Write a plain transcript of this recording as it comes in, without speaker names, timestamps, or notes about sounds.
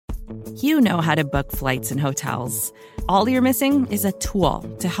You know how to book flights and hotels. All you're missing is a tool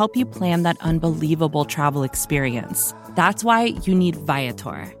to help you plan that unbelievable travel experience. That's why you need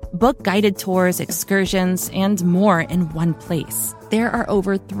Viator. Book guided tours, excursions, and more in one place. There are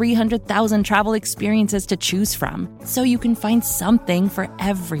over 300,000 travel experiences to choose from, so you can find something for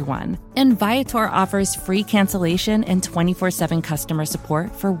everyone. And Viator offers free cancellation and 24/7 customer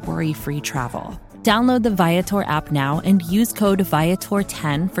support for worry-free travel. Download the Viator app now and use code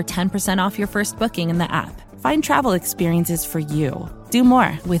Viator10 for 10% off your first booking in the app. Find travel experiences for you. Do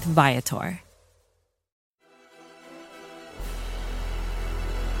more with Viator.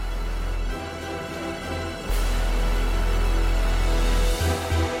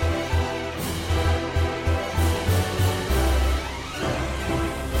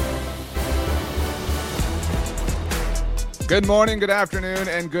 Good morning, good afternoon,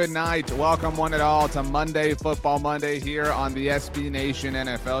 and good night. Welcome one and all to Monday Football Monday here on the SB Nation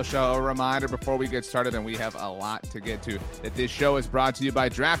NFL Show. A reminder before we get started, and we have a lot to get to, that this show is brought to you by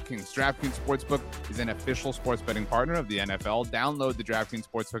DraftKings. DraftKings Sportsbook is an official sports betting partner of the NFL. Download the DraftKings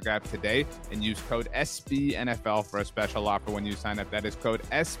Sportsbook app today and use code SBNFL for a special offer when you sign up. That is code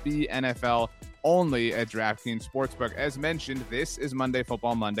SBNFL only at DraftKings Sportsbook. As mentioned, this is Monday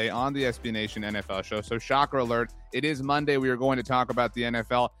Football Monday on the SB Nation NFL Show. So shocker alert, it is Monday. We are going to talk about the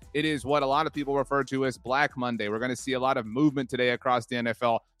NFL. It is what a lot of people refer to as Black Monday. We're going to see a lot of movement today across the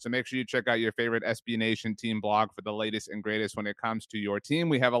NFL. So make sure you check out your favorite SB Nation team blog for the latest and greatest when it comes to your team.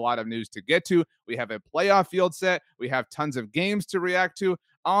 We have a lot of news to get to. We have a playoff field set. We have tons of games to react to.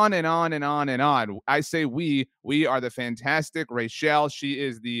 On and on and on and on. I say we are the fantastic Rachel. She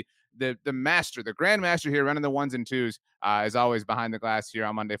is the master, the grandmaster here, running the ones and twos, as always, behind the glass here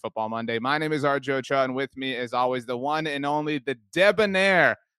on Monday Football Monday. My name is Arjo Ochoa, and with me, as always, the one and only, the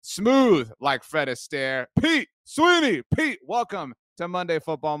debonair, smooth like Fred Astaire, Pete Sweeney. Pete, welcome to Monday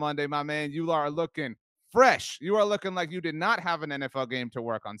Football Monday, my man. You are looking fresh. You are looking like you did not have an NFL game to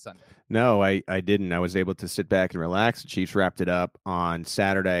work on Sunday. No, I didn't. I was able to sit back and relax. The Chiefs wrapped it up on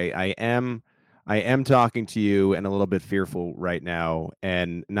Saturday. I am talking to you and a little bit fearful right now,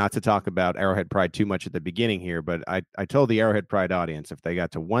 and not to talk about Arrowhead Pride too much at the beginning here, but I told the Arrowhead Pride audience if they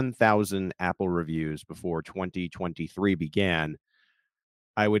got to 1,000 Apple reviews before 2023 began,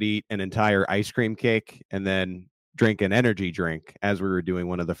 I would eat an entire ice cream cake and then drink an energy drink as we were doing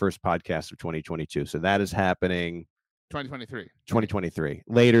one of the first podcasts of 2022. So that is happening 2023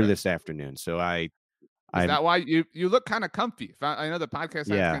 later this afternoon. So Is that why you look kind of comfy? I know the podcast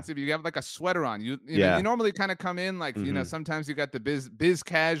can see you have like a sweater on. You normally kind of come in like, sometimes you got the biz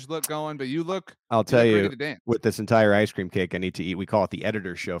cash look going, but you look. I'll tell you, with this entire ice cream cake I need to eat, we call it the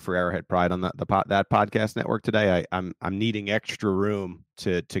editor's show for Arrowhead Pride on that podcast network today. I'm needing extra room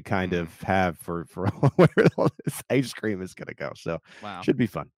to kind of have for where all this ice cream is going to go. So should be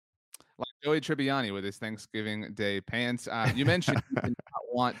fun. Like Joey Tribbiani with his Thanksgiving Day pants. You mentioned you did not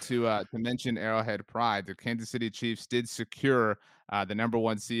want to mention Arrowhead Pride. The Kansas City Chiefs did secure the number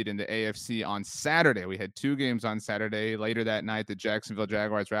one seed in the AFC on Saturday. We had two games on Saturday. Later that night, the Jacksonville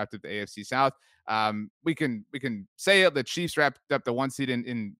Jaguars wrapped up the AFC South. We can say it. The Chiefs wrapped up the one seed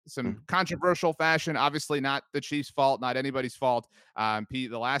in some controversial fashion. Obviously, not the Chiefs' fault, not anybody's fault. Pete,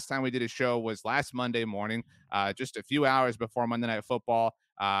 the last time we did a show was last Monday morning, just a few hours before Monday Night Football.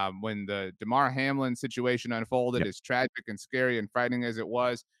 When the Damar Hamlin situation unfolded, as tragic and scary and frightening as it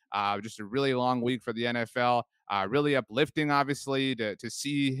was, just a really long week for the NFL, really uplifting, obviously, to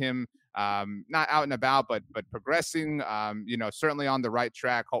see him not out and about, but progressing, certainly on the right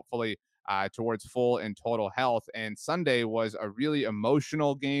track, hopefully towards full and total health. And Sunday was a really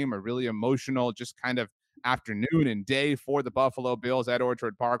emotional game, a really emotional just kind of afternoon and day for the Buffalo Bills at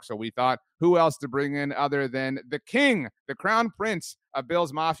Orchard Park. So we thought, who else to bring in other than the king, the crown prince of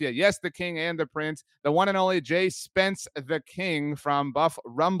Bills Mafia? Yes, the king and the prince, the one and only JSpence, the king from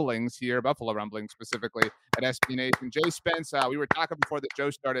Buffalo Rumblings specifically at SB Nation. JSpence, we were talking before the show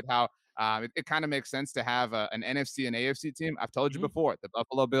started how it kind of makes sense to have an NFC and AFC team. I've told you before, the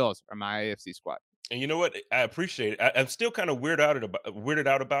Buffalo Bills are my AFC squad. And you know what? I appreciate it. I'm still kind of weirded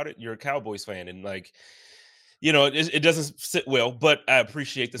out about it. You're a Cowboys fan, and it doesn't sit well, but I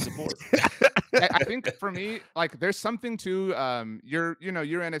appreciate the support. I think for me, like, there's something to your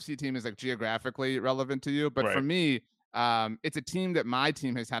NFC team is like geographically relevant to you, but for me, it's a team that my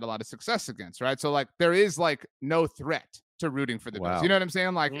team has had a lot of success against, right? So like there is like no threat to rooting for the Bills. You know what I'm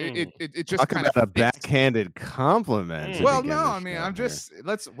saying? Like it just kind of a backhanded compliment. Well, no, I mean,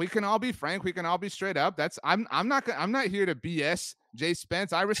 we can all be frank, we can all be straight up. I'm not here to BS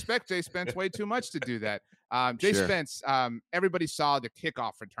JSpence. I respect JSpence way too much to do that. JSpence, everybody saw the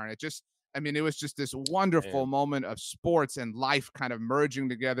kickoff return. It just I mean, it was just this wonderful moment of sports and life kind of merging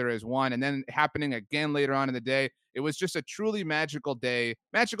together as one, and then happening again later on in the day. It was just a truly magical day.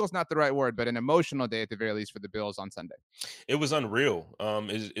 Magical is not the right word, but an emotional day at the very least for the Bills on Sunday. It was unreal.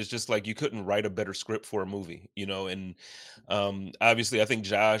 It's just like you couldn't write a better script for a movie, and obviously I think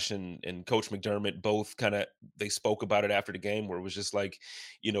Josh and Coach McDermott both kind of they spoke about it after the game, where it was just like,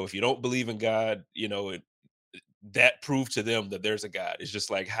 if you don't believe in God, that proved to them that there's a God. It's just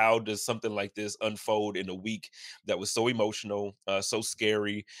like, how does something like this unfold in a week that was so emotional, so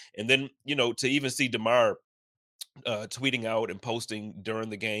scary, and then to even see Demar tweeting out and posting during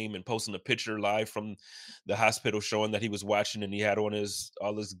the game and posting a picture live from the hospital showing that he was watching and he had on his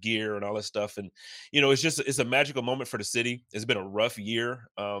all his gear and all this stuff. And it's a magical moment for the city. It's been a rough year.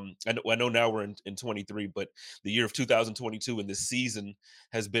 I know now we're in 23, but the year of 2022 and this season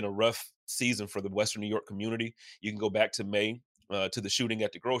has been a rough season for the Western New York community. You can go back to May, to the shooting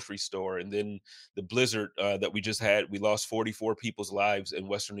at the grocery store, and then the blizzard that we just had. We lost 44 people's lives in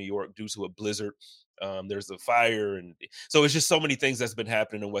Western New York due to a blizzard. There's a fire, and so it's just so many things that's been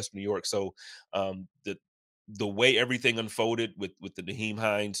happening in Western New York. So the way everything unfolded with the Naheem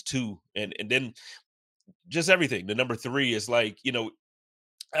Hines too, and then just everything. The number three is like,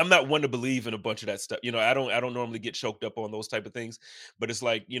 I'm not one to believe in a bunch of that stuff. I don't normally get choked up on those type of things, but it's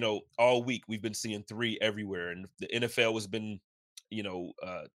like, all week we've been seeing three everywhere, and the NFL has been, you know,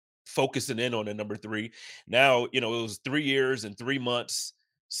 uh, focusing in on the number three. Now, it was 3 years and 3 months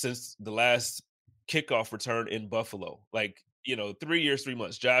since the last kickoff return in Buffalo. Like, 3 years, 3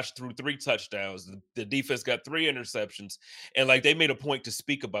 months. Josh threw three touchdowns. The defense got three interceptions, and like they made a point to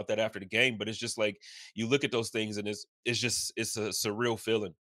speak about that after the game. But it's just like you look at those things, and it's a surreal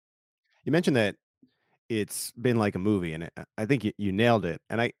feeling. You mentioned that it's been like a movie, and I think you nailed it.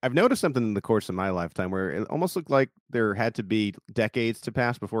 And I've noticed something in the course of my lifetime where it almost looked like there had to be decades to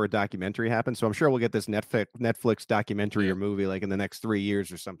pass before a documentary happened. So I'm sure we'll get this Netflix documentary Yeah. or movie like in the next 3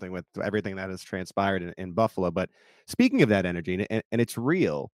 years or something with everything that has transpired in Buffalo. But speaking of that energy, and it's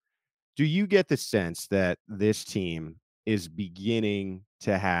real, do you get the sense that this team is beginning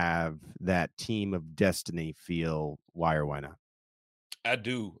to have that team of destiny feel? Why or why not? I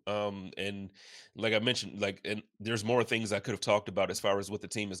do. And like I mentioned, like, and there's more things I could have talked about as far as what the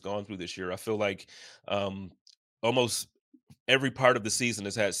team has gone through this year. I feel like um, almost every part of the season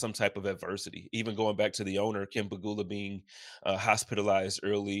has had some type of adversity. Even going back to the owner, Kim Pagula, being hospitalized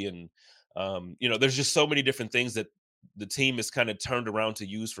early, and there's just so many different things that the team is kind of turned around to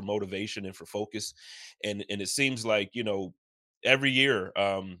use for motivation and for focus. And it seems like every year.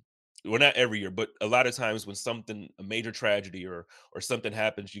 Well, not every year, but a lot of times when a major tragedy or something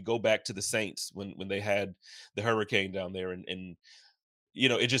happens, you go back to the Saints when they had the hurricane down there, and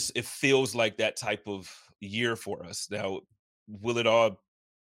it feels like that type of year for us. Now, will it all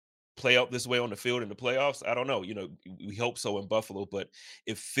play out this way on the field in the playoffs? I don't know. We hope so in Buffalo, but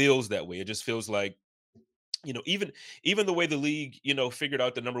it feels that way. It just feels like, even the way the league, figured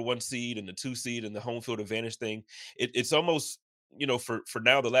out the number one seed and the two seed and the home field advantage thing, it's almost, for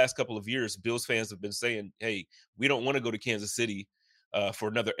now, the last couple of years, Bills fans have been saying, hey, we don't want to go to Kansas City for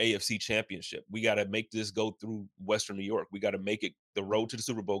another AFC championship. We got to make this go through Western New York. We got to make it the road to the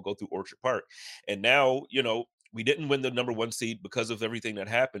Super Bowl, go through Orchard Park. And now, we didn't win the number one seed because of everything that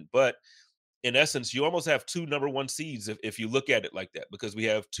happened, but in essence, you almost have two number one seeds if you look at it like that, because we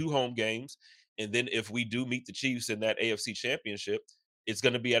have two home games. And then if we do meet the Chiefs in that AFC championship, it's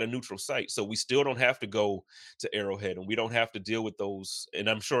going to be at a neutral site. So we still don't have to go to Arrowhead, and we don't have to deal with those. And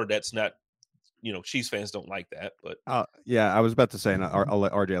I'm sure that's not, Chiefs fans don't like that, but Yeah, I was about to say, and I'll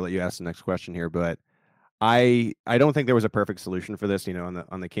let RJ, I'll let you ask the next question here, but I don't think there was a perfect solution for this,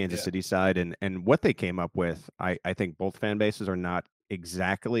 on the Kansas yeah. City side, and what they came up with, I think both fan bases are not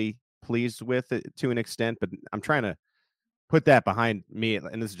exactly pleased with it to an extent, but I'm trying to put that behind me,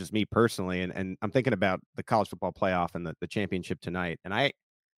 and this is just me personally, and I'm thinking about the college football playoff and the championship tonight, and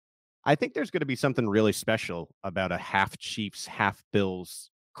I think there's going to be something really special about a half Chiefs, half Bills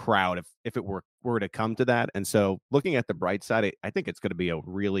crowd if it were to come to that. And so, looking at the bright side, I think it's going to be a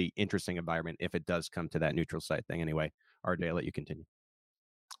really interesting environment if it does come to that neutral site thing. Anyway, RJ, I'll let you continue.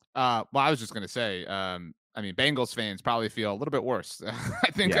 Well, I was just going to say, I mean, Bengals fans probably feel a little bit worse. I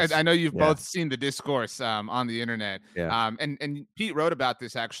think I Yes. know you've Yeah. both seen the discourse on the internet. Yeah. And Pete wrote about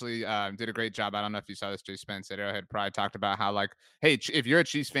this actually, did a great job. I don't know if you saw this. JSpence at Arrowhead Pride talked about how, like, hey, if you're a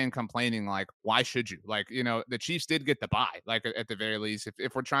Chiefs fan complaining, like, why should you? Like, the Chiefs did get the bye, like at the very least.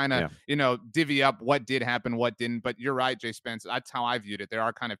 If we're trying to, Yeah. divvy up what did happen, what didn't. But you're right, JSpence. That's how I viewed it. There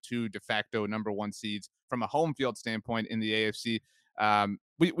are kind of two de facto number one seeds from a home field standpoint in the AFC.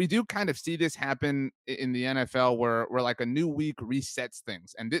 we do kind of see this happen in the NFL where like a new week resets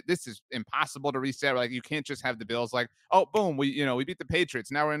things, and this is impossible to reset. Like you can't just have the Bills like, oh boom, we beat the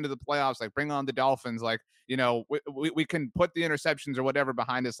Patriots, now we're into the playoffs. Like bring on the Dolphins. Like we can put the interceptions or whatever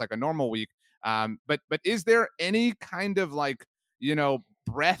behind us like a normal week. But is there any kind of like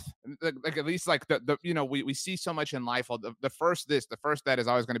breath like at least like the we see so much in life, the first this the first that is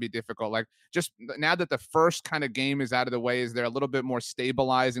always going to be difficult, like just now that the first kind of game is out of the way, is there a little bit more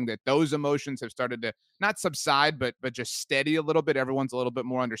stabilizing, that those emotions have started to not subside but just steady a little bit, everyone's a little bit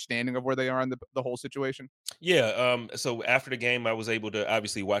more understanding of where they are in the whole situation? Yeah. So after the game, I was able to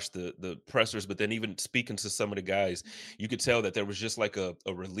obviously watch the pressers, but then even speaking to some of the guys, you could tell that there was just like a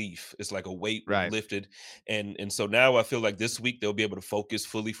relief. It's like a weight was Right. lifted, and so now I feel like this week they'll be able to focus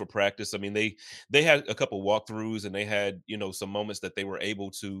fully for practice. I mean, they had a couple walkthroughs and they had some moments that they were able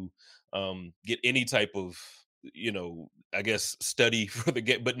to get any type of I guess study for the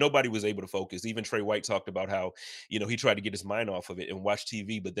game, but nobody was able to focus. Even Trey White talked about how he tried to get his mind off of it and watch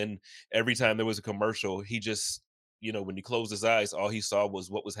TV, but then every time there was a commercial, he just, when he closed his eyes, all he saw was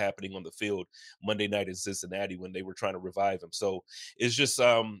what was happening on the field Monday night in Cincinnati when they were trying to revive him. So it's just,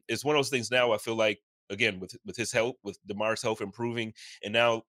 it's one of those things now. I feel like again with his help, with Damar's health improving, and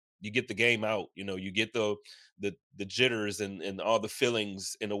now you get the game out. You get the jitters and all the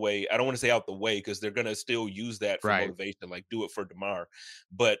feelings in a way. I don't want to say out the way because they're gonna still use that for Right. motivation, like do it for Damar,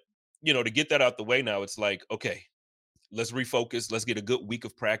 but to get that out the way now, it's like okay, let's refocus. Let's get a good week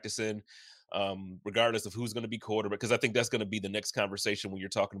of practice in, regardless of who's going to be quarterback. Because I think that's going to be the next conversation when you're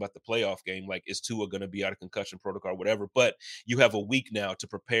talking about the playoff game. Like, is Tua going to be out of concussion protocol, whatever? But you have a week now to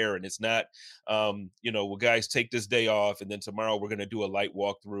prepare, and it's not, well, guys, take this day off, and then tomorrow we're going to do a light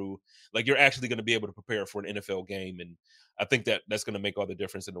walkthrough. Like, you're actually going to be able to prepare for an NFL game, and I think that that's going to make all the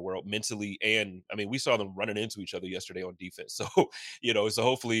difference in the world mentally. And I mean, we saw them running into each other yesterday on defense. So, so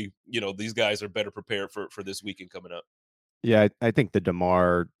hopefully, these guys are better prepared for this weekend coming up. Yeah, I think the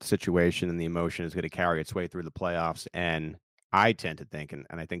DeMar situation and the emotion is going to carry its way through the playoffs. And I tend to think, and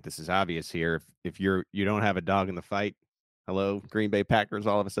I think this is obvious here, if you don't have a dog in the fight, hello, Green Bay Packers,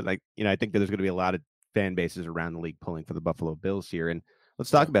 all of a sudden, I think that there's going to be a lot of fan bases around the league pulling for the Buffalo Bills here. And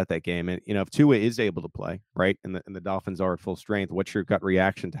let's talk Yeah. about that game. And if Tua is able to play, right, and the Dolphins are at full strength, what's your gut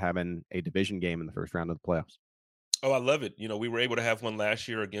reaction to having a division game in the first round of the playoffs? Oh, I love it. We were able to have one last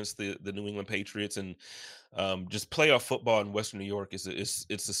year against the New England Patriots, and just playoff football in Western New York it's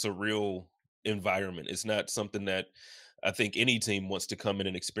a surreal environment. It's not something that I think any team wants to come in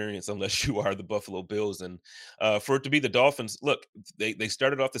and experience unless you are the Buffalo Bills. And for it to be the Dolphins, look, they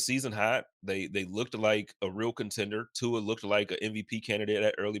started off the season hot. They looked like a real contender. Tua looked like an MVP candidate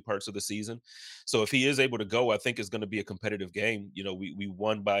at early parts of the season. So if he is able to go, I think it's going to be a competitive game. We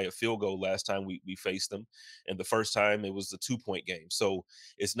won by a field goal last time we faced them, and the first time it was a 2-point game. So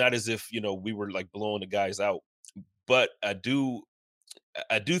it's not as if we were like blowing the guys out. But I do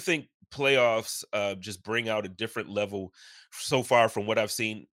think playoffs just bring out a different level so far from what I've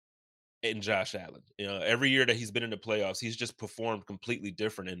seen in Josh Allen. Every year that he's been in the playoffs, he's just performed completely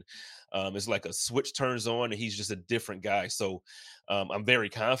different, and it's like a switch turns on, and he's just a different guy. So I'm very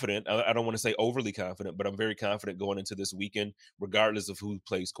confident. I don't want to say overly confident, but I'm very confident going into this weekend, regardless of who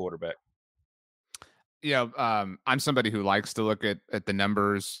plays quarterback. I'm somebody who likes to look at the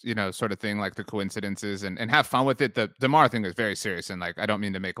numbers, sort of thing, like the coincidences, and have fun with it. The Demar thing is very serious, and like I don't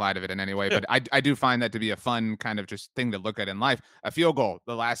mean to make light of it in any way, Yeah. but I do find that to be a fun kind of just thing to look at in life. A field goal,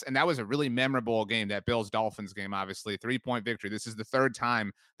 and that was a really memorable game, that Bills Dolphins game, obviously 3-point victory. This is the third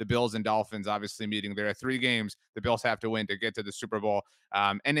time the Bills and Dolphins obviously meeting. There are three games the Bills have to win to get to the Super Bowl,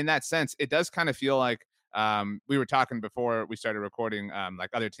 and in that sense, it does kind of feel like we were talking before we started recording, like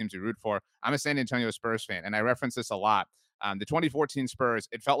other teams we root for. I'm a San Antonio Spurs fan, and I reference this a lot. The 2014 Spurs,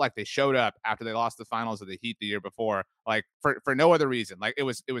 it felt like they showed up after they lost the finals of the Heat the year before, like for no other reason. Like it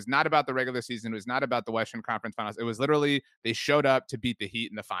was not about the regular season. It was not about the Western Conference Finals. It was literally they showed up to beat the Heat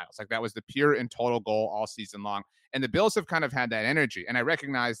in the finals. Like that was the pure and total goal all season long. And the Bills have kind of had that energy. And I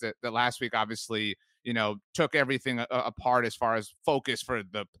recognize that last week, obviously, took everything apart as far as focus for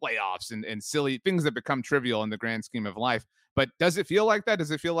the playoffs and silly things that become trivial in the grand scheme of life. But does it feel like that?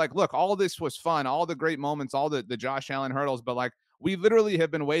 Does it feel like, look, all this was fun, all the great moments, all the Josh Allen hurdles, but like we literally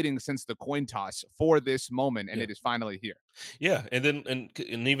have been waiting since the coin toss for this moment, and Yeah. it is finally here. Yeah, and then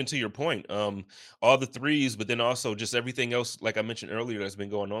and even to your point, all the threes, but then also just everything else, like I mentioned earlier, that's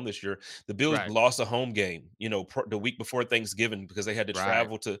been going on this year. The Bills Right. lost a home game, the week before Thanksgiving because they had to Right.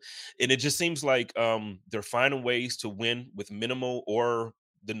 travel to, and it just seems like they're finding ways to win with minimal or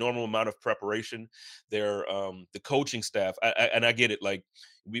the normal amount of preparation. Their the coaching staff, and I get it. Like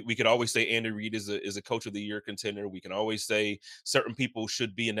we could always say Andy Reid is a coach of the year contender. We can always say certain people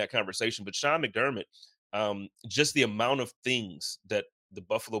should be in that conversation, but Sean McDermott, just the amount of things that the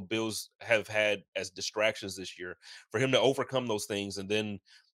Buffalo Bills have had as distractions this year, for him to overcome those things and then,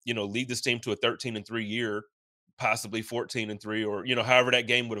 lead this team to a 13-3 year, possibly 14-3, or however that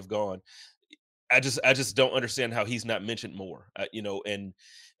game would have gone. I just don't understand how he's not mentioned more. And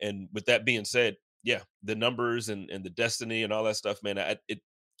with that being said, yeah, the numbers and the destiny and all that stuff, man,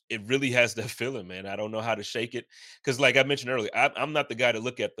 it really has that feeling, man. I don't know how to shake it because, like I mentioned earlier, I'm not the guy to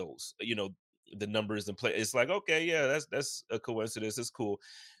look at those, the numbers and play. It's like, okay, yeah, that's a coincidence. It's cool.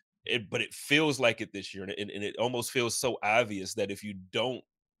 But it feels like it this year, and it almost feels so obvious that if you don't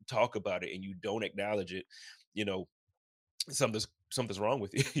talk about it and you don't acknowledge it, you know, something's wrong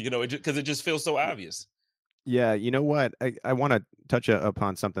with you. Because it just feels so obvious. Yeah, you know what? I want to touch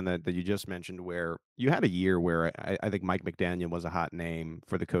upon something that you just mentioned, where you had a year where I think Mike McDaniel was a hot name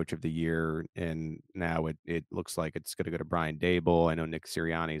for the coach of the year, and now it looks like it's going to go to Brian Dable. I know Nick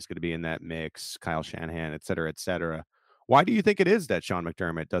Sirianni is going to be in that mix, Kyle Shanahan, et cetera, et cetera. Why do you think it is that Sean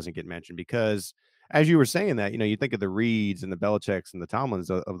McDermott doesn't get mentioned? Because as you were saying that, you think of the Reeds and the Belichicks and the Tomlins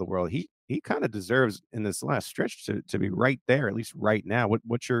of the world. He kind of deserves in this last stretch to be right there, at least right now.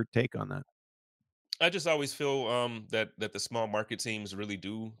 What's your take on that? I just always feel that the small market teams really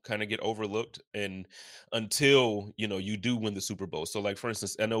do kind of get overlooked, and until you do win the Super Bowl. So, like for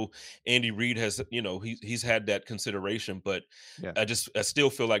instance, I know Andy Reid has he's had that consideration, but Yeah. I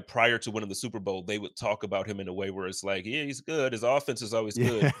still feel like prior to winning the Super Bowl, they would talk about him in a way where it's like, yeah, he's good, his offense is always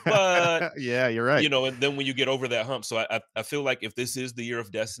good, Yeah. but Yeah, you're right. and then when you get over that hump, so I feel like if this is the year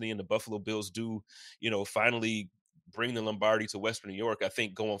of destiny and the Buffalo Bills do finally bring the Lombardi to Western New York, I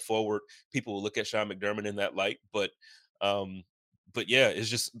think going forward people will look at Sean McDermott in that light. Um, but yeah, it's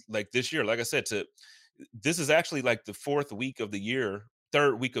just like this year, like I said, this is actually like the third week of the year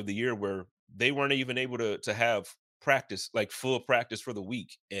where they weren't even able to have practice, like full practice for the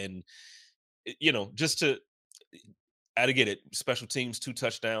week. And just to I get it, special teams, 2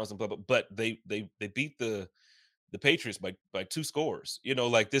 touchdowns and blah blah, but they beat the Patriots by 2 scores.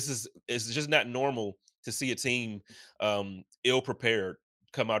 Like it's just not normal to see a team ill prepared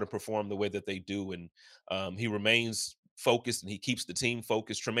come out and perform the way that they do. And he remains focused and he keeps the team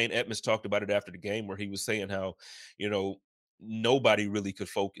focused. Tremaine Edmonds talked about it after the game where he was saying how, you know, nobody really could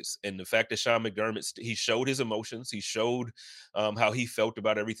focus. And the fact that Sean McDermott, he showed his emotions, he showed how he felt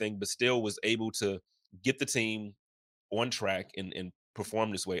about everything, but still was able to get the team on track and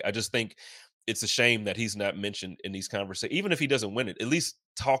perform this way. I just think it's a shame that he's not mentioned in these conversations. Even if he doesn't win it, at least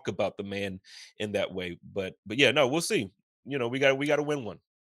talk about the man in that way. But yeah, no, we'll see. We got to win one.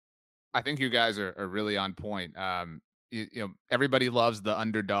 I think you guys are really on point. Everybody loves the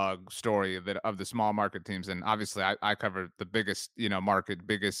underdog story of the small market teams, and obviously I cover the biggest market,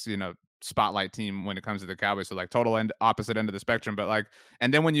 biggest spotlight team when it comes to the Cowboys. So like total opposite end of the spectrum. But like,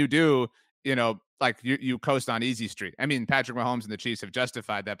 and then when you do, like you coast on easy street. I mean, Patrick Mahomes and the Chiefs have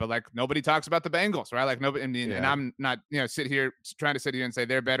justified that, but like nobody talks about the Bengals, right? Like nobody. I mean, and I'm not trying to sit here and say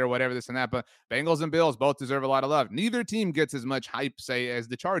they're better, whatever this and that. But Bengals and Bills both deserve a lot of love. Neither team gets as much hype, say, as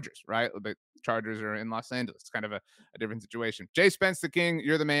the Chargers, right? But Chargers are in Los Angeles. It's kind of a different situation. JSpence the King,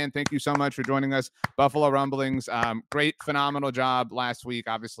 you're the man. Thank you so much for joining us. Buffalo Rumblings, great, phenomenal job last week,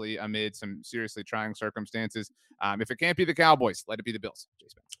 obviously amid some seriously trying circumstances. If it can't be the Cowboys, let it be the Bills.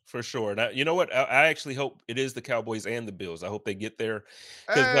 JSpence. For sure. Now, you know what? I actually hope it is the Cowboys and the Bills. I hope they get there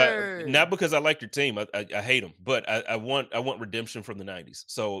because Hey, not because I like your team. I hate them, but I want redemption from the '90s.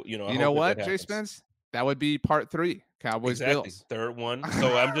 So I you hope know what, that happens. JSpence? That would be part 3, Cowboys Exactly, Bills. third one.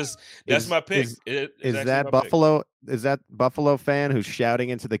 So I'm just that's Is my pick. is It is is actually that my pick. Buffalo? Is that Buffalo fan who's shouting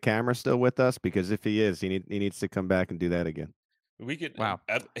into the camera still with us? Because if he is, he needs to come back and do that again. We could. Wow.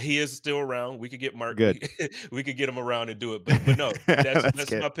 He is still around. We could get Mark. Good. We could get him around and do it. But no, That's that's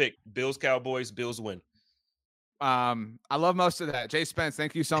good. my pick. Bills, Cowboys. Bills win. I love most of that. JSpence,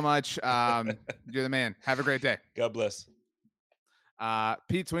 thank you so much. You're the man. Have a great day. God bless.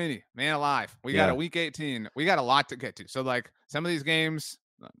 Pete Sweeney, man alive. We got a week 18. We got a lot to get to. So like some of these games,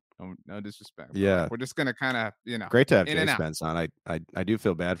 no disrespect. Yeah. Like, we're just gonna kind of, Great to have in and out. JSpence on. I do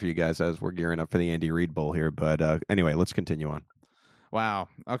feel bad for you guys as we're gearing up for the Andy Reid Bowl here, but anyway, let's continue on. Wow.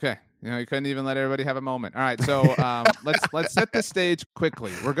 Okay. You couldn't even let everybody have a moment. All right, so let's set the stage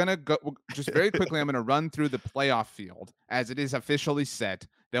quickly. We're gonna go just very quickly. I'm gonna run through the playoff field as it is officially set.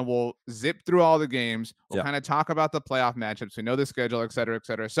 Then we'll zip through all the games. We'll Yep. kind of talk about the playoff matchups. We know the schedule, et cetera, et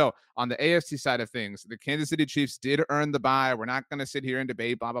cetera. So on the AFC side of things, the Kansas City Chiefs did earn the bye. We're not gonna sit here and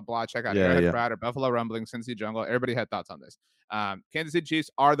debate, blah blah blah. Check out Arrowhead Pride or Buffalo Rumbling, Cincy Jungle. Everybody had thoughts on this. Kansas City Chiefs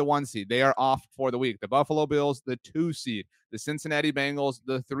are the 1 seed. They are off for the week. The Buffalo Bills, the 2 seed. The Cincinnati Bengals,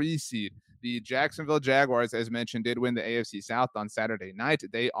 the 3 seed. The Jacksonville Jaguars, as mentioned, did win the AFC South on Saturday night.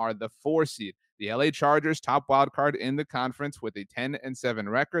 They are the 4 seed. The LA Chargers, top wild card in the conference with a 10-7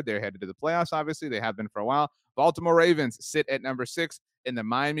 record. They're headed to the playoffs, obviously. They have been for a while. Baltimore Ravens sit at number 6, and the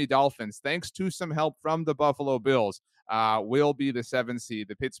Miami Dolphins, thanks to some help from the Buffalo Bills, will be the 7 seed.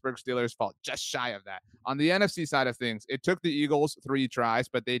 The Pittsburgh Steelers fall just shy of that. On the NFC side of things, it took the Eagles 3 tries,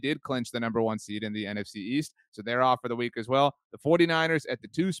 but they did clinch the number 1 seed in the NFC East, so they're off for the week as well. The 49ers at the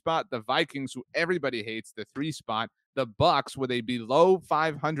 2 spot, the Vikings, who everybody hates, the 3 spot. The Bucks, with a below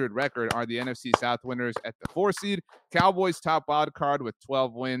 500 record, are the NFC South winners at the 4 seed. Cowboys top wild card with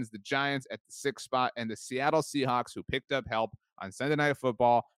 12 wins. The Giants at the 6 spot, and the Seattle Seahawks, who picked up help on Sunday Night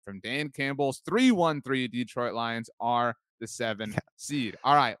Football from Dan Campbell's 3-1-3 Detroit Lions, are the 7 seed.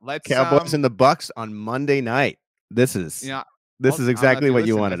 All right, let's Cowboys and the Bucks on Monday night. This is exactly what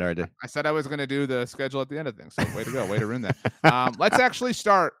you wanted, RJ. I said I was going to do the schedule at the end of things. So way to go. Way to ruin that. Let's actually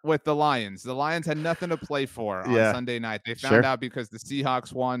start with the Lions. The Lions had nothing to play for on Sunday night. They found out because the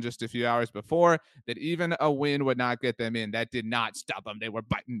Seahawks won just a few hours before that even a win would not get them in. That did not stop them. They were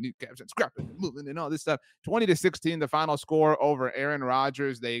biting kneecaps and scrapping and moving and all this stuff. 20-16, the final score over Aaron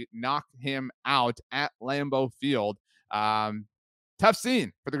Rodgers. They knocked him out at Lambeau Field. Tough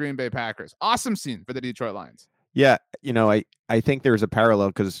scene for the Green Bay Packers. Awesome scene for the Detroit Lions. Yeah, I think there's a parallel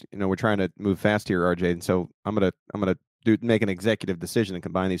because we're trying to move fast here, RJ, and so I'm gonna make an executive decision and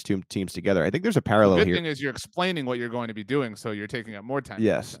combine these 2 teams together. I think there's a parallel here. The good thing is you're explaining what you're going to be doing, so you're taking up more time.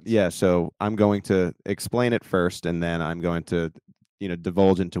 Yes, yeah. So I'm going to explain it first, and then I'm going to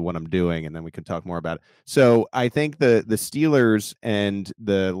divulge into what I'm doing, and then we can talk more about it. So I think the Steelers and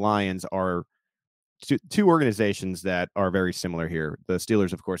the Lions are two organizations that are very similar here. The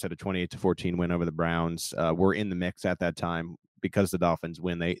Steelers, of course, had a 28-14 win over the Browns. Were in the mix at that time because the Dolphins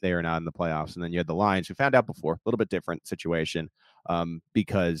win. They are not in the playoffs. And then you had the Lions, who found out before, a little bit different situation,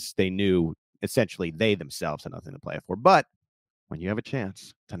 because they knew essentially they themselves had nothing to play for. But when you have a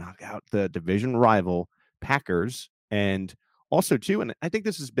chance to knock out the division rival Packers, and also too, and I think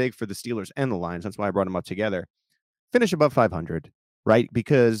this is big for the Steelers and the Lions, that's why I brought them up together, finish above 500, right?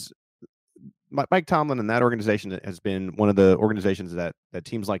 Because Mike Tomlin and that organization has been one of the organizations that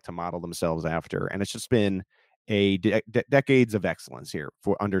teams like to model themselves after. And it's just been a decades of excellence here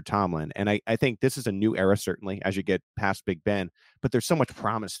under Tomlin. And I think this is a new era, certainly, as you get past Big Ben, but there's so much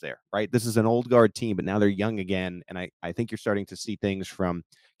promise there, right? This is an old guard team, but now they're young again. And I think you're starting to see things from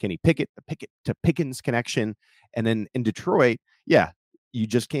Kenny Pickett, the Pickett to Pickens connection. And then in Detroit, you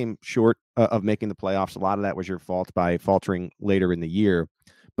just came short of making the playoffs. A lot of that was your fault by faltering later in the year.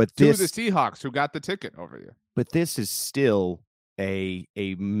 But to the Seahawks, who got the ticket over you. But this is still a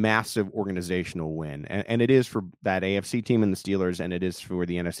massive organizational win, and it is for that AFC team and the Steelers, and it is for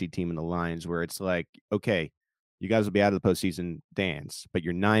the NFC team and the Lions, where it's like, okay, you guys will be out of the postseason dance, but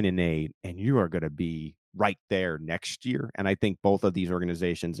you're 9-8, and you are going to be right there next year. And I think both of these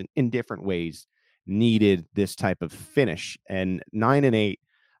organizations, in different ways, needed this type of finish. And 9-8.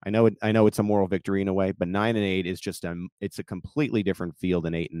 I know it's a moral victory in a way, but 9-8 is just it's a completely different feel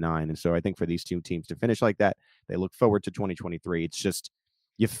than 8-9. And so I think for these 2 teams to finish like that, they look forward to 2023. It's just,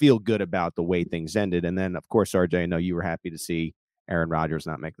 you feel good about the way things ended. And then, of course, RJ, I know you were happy to see Aaron Rodgers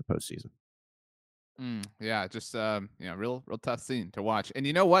not make the postseason. Yeah, just real tough scene to watch. And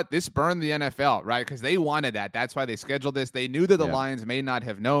you know what? This burned the NFL, right? Because they wanted that. That's why they scheduled this. They knew that the Lions may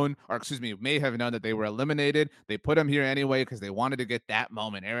have known that they were eliminated. They put them here anyway because they wanted to get that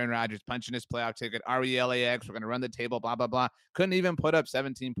moment. Aaron Rodgers punching his playoff ticket, RELAX, we're going to run the table, blah, blah, blah. Couldn't even put up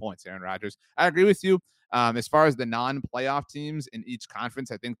 17 points, Aaron Rodgers. I agree with you. As far as the non-playoff teams in each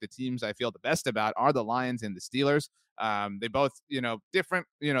conference, I think the teams I feel the best about are the Lions and the Steelers. They both, different,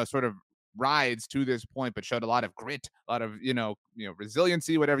 sort of rides to this point, but showed a lot of grit, a lot of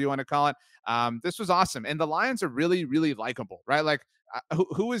resiliency, whatever you want to call it. This was awesome, and the Lions are really, really likable, right? Like,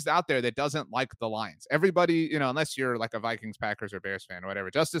 who is out there that doesn't like the Lions? Everybody, unless you're like a Vikings, Packers, or Bears fan or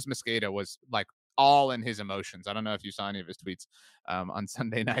whatever. Justice Mosqueda was like all in his emotions. I don't know if you saw any of his tweets on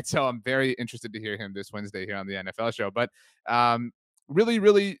Sunday night, so I'm very interested to hear him this Wednesday here on the NFL show. But really,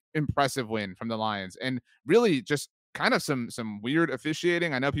 really impressive win from the Lions, and really just kind of some weird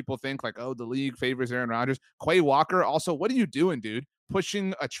officiating. I know people think like, oh, the league favors Aaron Rodgers. Quay Walker, also, what are you doing, dude?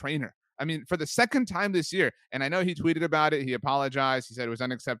 pushing a trainer. I mean, for the second time this year, and I know he tweeted about it. He apologized. He said it was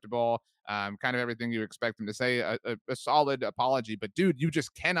unacceptable. Kind of everything you expect him to say, a solid apology. But dude, you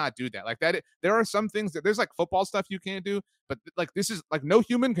just cannot do that. Like that, there are some things that there's like football stuff you can't do, but like this is like no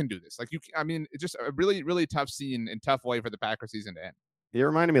human can do this. Like I mean, it's just a really, really tough scene and tough way for the Packers season to end. It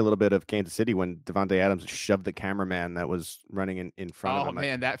reminded me a little bit of Kansas City when Devontae Adams shoved the cameraman that was running in front of him. Oh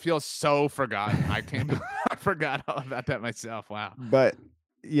man, that feels so forgotten. I forgot all about that myself. Wow. But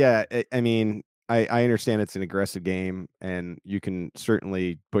yeah, I mean, I understand it's an aggressive game, and you can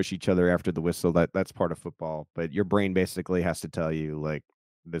certainly push each other after the whistle. That's part of football. But your brain basically has to tell you like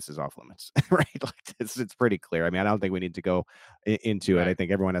this is off limits, right? Like it's pretty clear. I mean, I don't think we need to go into it. I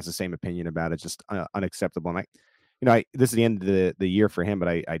think everyone has the same opinion about it. Just unacceptable. And this is the end of the year for him, but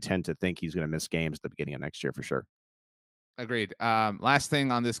I tend to think he's going to miss games at the beginning of next year for sure. Agreed. Last thing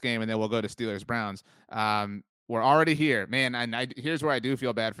on this game, and then we'll go to Steelers Browns. We're already here, man. And here's where I do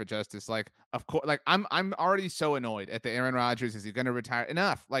feel bad for Justice. Like, of course, like I'm already so annoyed at the Aaron Rodgers. Is he going to retire?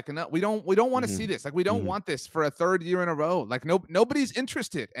 Enough. Like, enough. We don't want to see this. Like, we don't want this for a third year in a row. Like, nobody's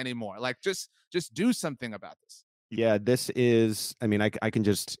interested anymore. Like, just do something about this. Yeah, this is. I mean, I can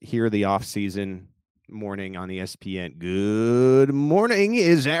just hear the offseason morning on ESPN. Good morning.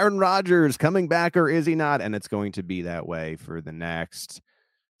 Is Aaron Rodgers coming back or is he not? And it's going to be that way for the next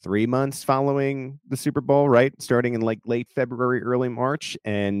 3 months following the Super Bowl, right? Starting in like late February, early March.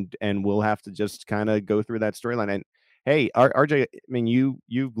 And we'll have to just kind of go through that storyline. And hey, RJ, I mean,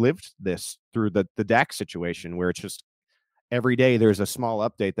 you've lived this through the Dak situation where it's just every day there's a small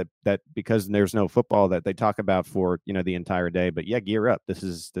update that because there's no football that they talk about for, the entire day. But yeah, gear up. This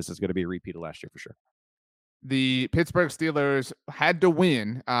is going to be a repeat of last year for sure. The Pittsburgh Steelers had to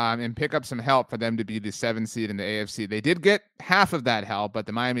win and pick up some help for them to be the 7th seed in the AFC. They did get half of that help, but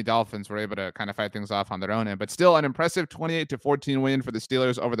the Miami Dolphins were able to kind of fight things off on their own end. But still an impressive 28-14 win for the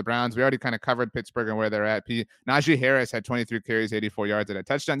Steelers over the Browns. We already kind of covered Pittsburgh and where they're at. Najee Harris had 23 carries, 84 yards, and a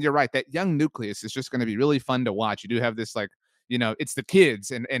touchdown. You're right. That young nucleus is just going to be really fun to watch. You do have this, like, it's the kids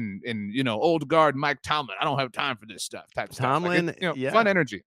and old guard Mike Tomlin. I don't have time for this stuff type Tomlin, stuff. Like fun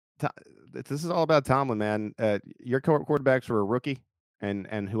energy. This is all about Tomlin, man. Your quarterbacks were a rookie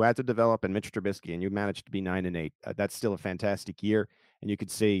and who had to develop, and Mitch Trubisky, and you managed to be 9-8. That's still a fantastic year. And you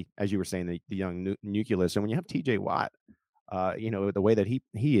could see, as you were saying, the young nucleus. And when you have TJ Watt, the way that he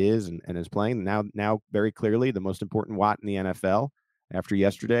is and is playing now very clearly the most important Watt in the NFL after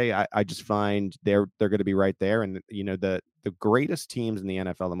yesterday, I just find they're going to be right there. And the greatest teams in the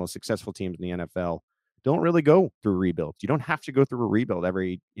NFL, the most successful teams in the NFL, don't really go through rebuilds. You don't have to go through a rebuild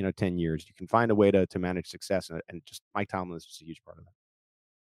every 10 years. You can find a way to manage success, and just Mike Tomlin is just a huge part of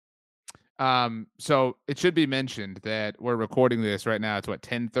that. So it should be mentioned that we're recording this right now. It's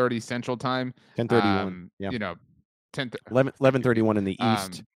 10:30 Central Time. 10:31. Yeah. 11:31 in the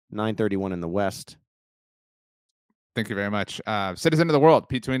East, 9:31 in the West. Thank you very much. Citizen of the world,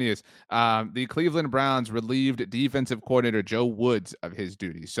 Pete Sweeney is. The Cleveland Browns relieved defensive coordinator Joe Woods of his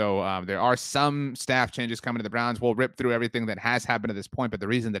duties. So there are some staff changes coming to the Browns. We'll rip through everything that has happened to this point. But the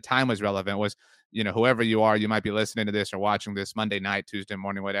reason the time was relevant was, whoever you are, you might be listening to this or watching this Monday night, Tuesday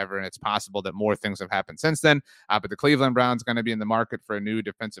morning, whatever. And it's possible that more things have happened since then. But the Cleveland Browns going to be in the market for a new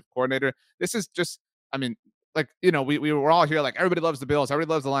defensive coordinator. This is just, we were all here like everybody loves the Bills,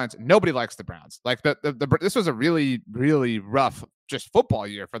 everybody loves the Lions, nobody likes the Browns. Like this was a really, really rough just football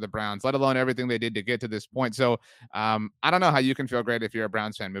year for the Browns, let alone everything they did to get to this point. So I don't know how you can feel great if you're a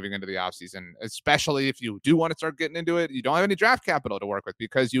Browns fan moving into the offseason, especially if you do want to start getting into it. You don't have any draft capital to work with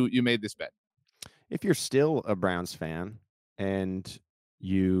because you made this bet. If you're still a Browns fan and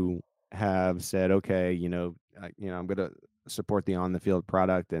you have said, okay, I'm going to support the on the field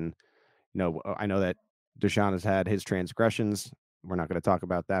product, and I know that Deshaun has had his transgressions. We're not going to talk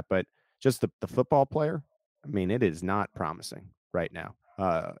about that, but just the football player, I mean, it is not promising right now.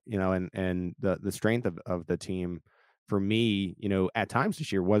 And the strength of the team for me, at times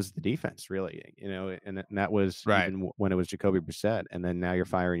this year was the defense, really, and that was right. Even when it was Jacoby Brissett, and then now you're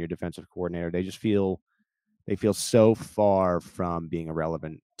firing your defensive coordinator. They feel so far from being a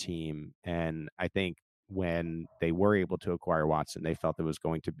relevant team. And I think when they were able to acquire Watson, they felt it was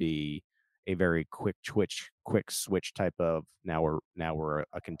going to be a very quick switch type of now we're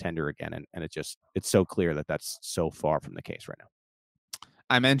a contender again, and it's so clear that that's so far from the case right now.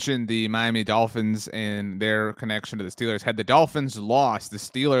 I mentioned the Miami Dolphins and their connection to the Steelers. Had the Dolphins lost, the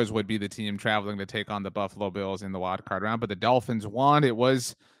Steelers would be the team traveling to take on the Buffalo Bills in the wild card round, but the Dolphins won. It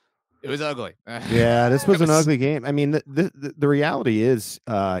was ugly. Yeah, this was an ugly game. I mean, the reality is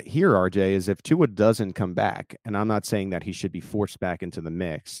here, RJ, is if Tua doesn't come back, and I'm not saying that he should be forced back into the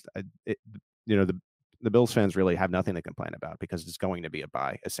mix, the the Bills fans really have nothing to complain about because it's going to be a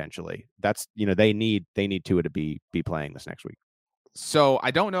bye essentially. That's they need Tua to be playing this next week. So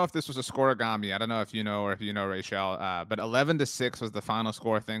I don't know if this was a scoregami. I don't know if you know or if you know, Rachel. But 11-6 was the final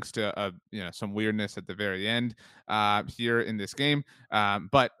score, thanks to some weirdness at the very end here in this game.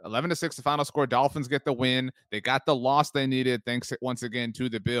 But 11-6, the final score. Dolphins get the win. They got the loss they needed, thanks once again to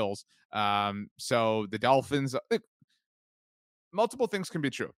the Bills. So the Dolphins. Multiple things can be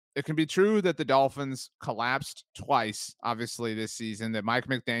true. It can be true that the Dolphins collapsed twice, obviously, this season, that Mike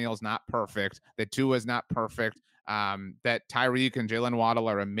McDaniel's not perfect, that Tua's not perfect, that Tyreek and Jalen Waddle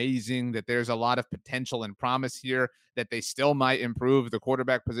are amazing, that there's a lot of potential and promise here, that they still might improve the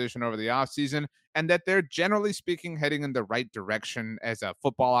quarterback position over the offseason, and that they're, generally speaking, heading in the right direction as a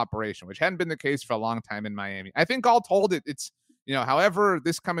football operation, which hadn't been the case for a long time in Miami. I think all told, it's however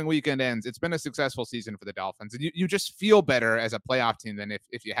this coming weekend ends, it's been a successful season for the Dolphins. And you just feel better as a playoff team than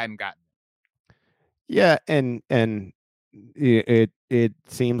if you hadn't gotten it. Yeah, and it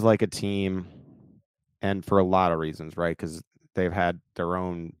seems like a team, and for a lot of reasons, right? Because they've had their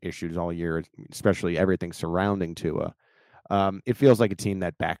own issues all year, especially everything surrounding Tua. It feels like a team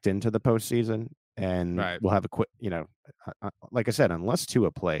that backed into the postseason and Right. will have a quick, like I said, unless Tua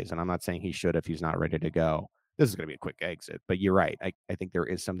plays, and I'm not saying he should if he's not ready to go, this is going to be a quick exit. But you're right. I think there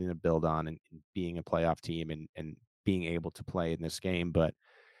is something to build on in being a playoff team and being able to play in this game. But,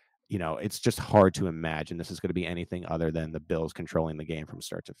 it's just hard to imagine this is going to be anything other than the Bills controlling the game from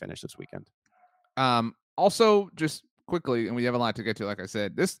start to finish this weekend. Also, just quickly, and we have a lot to get to, like I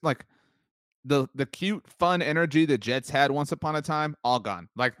said, this, like, the cute, fun energy the Jets had once upon a time, all gone.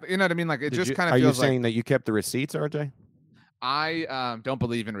 Like, you know what I mean? Like, it just kind of feels like. Are you saying that you kept the receipts, RJ? I don't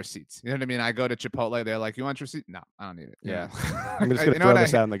believe in receipts. You know what I mean? I go to Chipotle. They're like, "You want your receipt?" No, I don't need it. Yeah. I'm just going to throw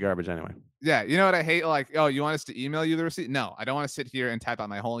this out in the garbage anyway. Yeah. You know what I hate? Like, oh, you want us to email you the receipt? No, I don't want to sit here and type out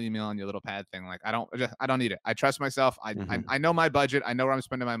my whole email on your little pad thing. Like, I don't need it. I trust myself. I know my budget. I know where I'm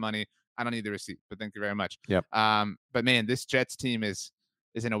spending my money. I don't need the receipt, but thank you very much. Yep. But man, this Jets team is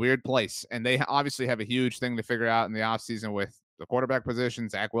in a weird place, and they obviously have a huge thing to figure out in the offseason with the quarterback position,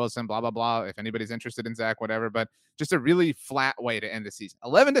 Zach Wilson, blah, blah, blah. If anybody's interested in Zach, whatever, but just a really flat way to end the season.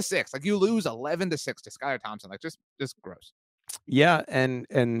 11-6, like you lose 11-6 to Skylar Thompson, like just gross. Yeah, and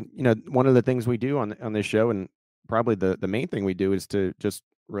one of the things we do on this show, and probably the main thing we do, is to just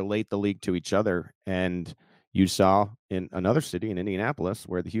relate the league to each other. And you saw in another city, in Indianapolis,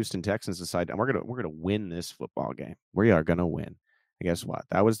 where the Houston Texans decided we're gonna win this football game. We are gonna win. And guess what?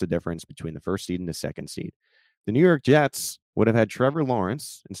 That was the difference between the first seed and the second seed. The New York Jets would have had Trevor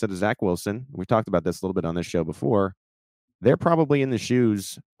Lawrence instead of Zach Wilson. We've talked about this a little bit on this show before. They're probably in the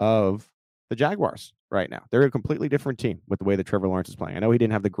shoes of the Jaguars right now. They're a completely different team with the way that Trevor Lawrence is playing. I know he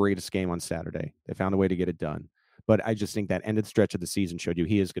didn't have the greatest game on Saturday. They found a way to get it done. But I just think that ended stretch of the season showed you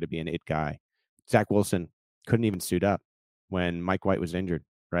he is going to be an it guy. Zach Wilson couldn't even suit up when Mike White was injured,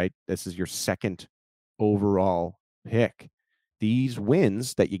 right? This is your second overall pick. These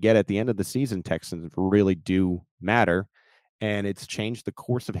wins that you get at the end of the season, Texans, really do matter. And it's changed the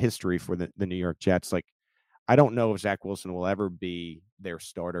course of history for the New York Jets. Like, I don't know if Zach Wilson will ever be their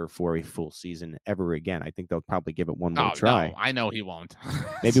starter for a full season ever again. I think they'll probably give it one more try. No, I know he won't.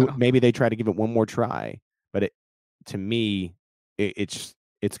 Maybe they try to give it one more try. But to me, it's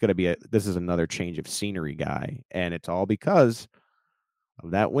going to be this is another change of scenery guy. And it's all because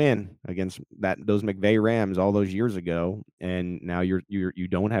of that win against those McVay Rams all those years ago, and now you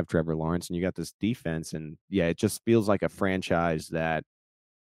don't have Trevor Lawrence, and you got this defense, and yeah, it just feels like a franchise that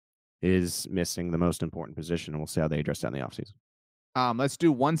is missing the most important position, and we'll see how they address that in the offseason. Let's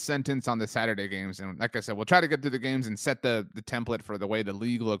do one sentence on the Saturday games, and like I said, we'll try to get through the games and set the template for the way the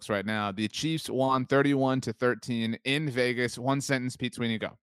league looks right now. The Chiefs won 31-13 in Vegas. One sentence, Pete Sweeney,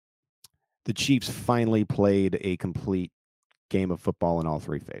 go. The Chiefs finally played a complete game of football in all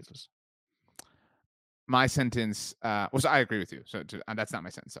three phases. My sentence was I agree with you. So that's not my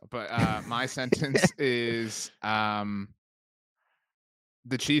sentence, though. But my sentence is the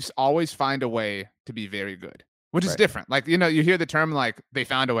Chiefs always find a way to be very good, which is different. Like, you hear the term like they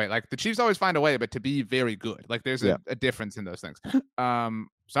found a way. Like the Chiefs always find a way, but to be very good. Like there's a difference in those things. Sorry,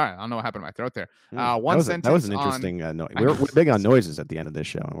 I don't know what happened to my throat there. One sentence. That was an interesting noise. We're big on noises at the end of this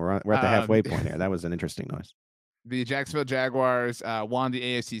show, and we're at the halfway point here. That was an interesting noise. The Jacksonville Jaguars won the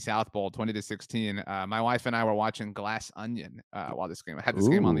AFC South Bowl 20-16. My wife and I were watching Glass Onion while this game. I had this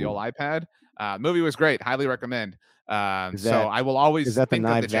game on the old iPad. Movie was great. Highly recommend. So I will always. Is that the think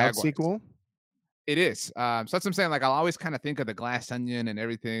Knives of the Out Jaguars. sequel? It is. So that's what I'm saying. Like I'll always kind of think of the Glass Onion and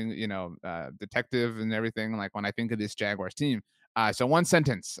everything. Detective and everything. Like when I think of this Jaguars team. So one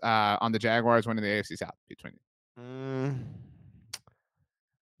sentence on the Jaguars winning the AFC South between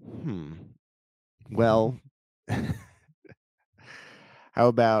you. Well, how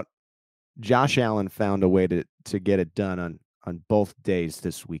about Josh Allen found a way to get it done on both days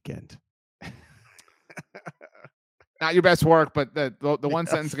this weekend? Not your best work, but the one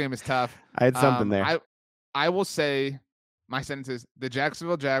sentence Yes. game is tough. I had something there. I will say my sentence is the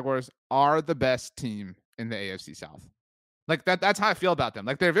Jacksonville Jaguars are the best team in the AFC South. Like that's how I feel about them.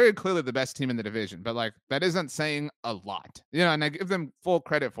 Like they're very clearly the best team in the division, but like that isn't saying a lot. You know, and I give them full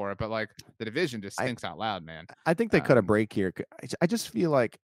credit for it, but like the division just stinks out loud, man. I think they cut a break here. I just feel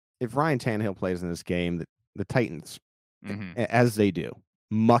like if Ryan Tannehill plays in this game, the Titans, as they do,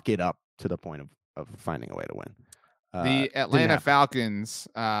 muck it up to the point of finding a way to win. The Atlanta Falcons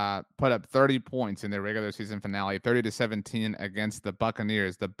put up 30 points in their regular season finale, 30-17 against the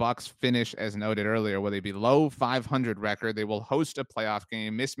Buccaneers. The Bucs finish, as noted earlier, with a below 500 record. They will host a playoff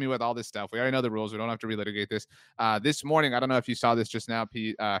game. Miss me with all this stuff. We already know the rules. We don't have to relitigate this. This morning, I don't know if you saw this just now,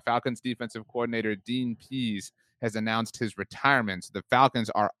 Pete. Falcons defensive coordinator Dean Pease has announced his retirement. So the Falcons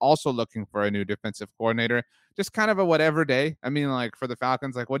are also looking for a new defensive coordinator. Just kind of a whatever day. I mean, like for the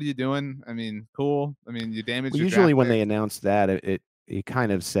Falcons, like what are you doing? I mean, cool. I mean, you damaged. Well, usually when they announce that, it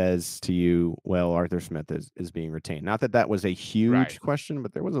kind of says to you, well, Arthur Smith is being retained. Not that was a huge question,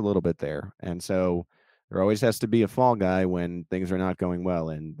 but there was a little bit there, and so there always has to be a fall guy when things are not going well,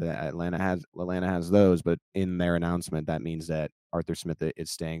 and Atlanta has those. But in their announcement, that means that Arthur Smith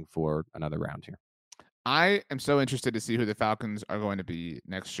is staying for another round here. I am so interested to see who the Falcons are going to be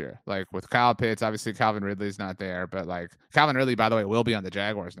next year. Like with Kyle Pitts, obviously Calvin Ridley's not there, but like Calvin Ridley, by the way, will be on the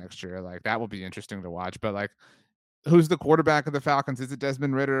Jaguars next year. Like that will be interesting to watch. But like, who's the quarterback of the Falcons? Is it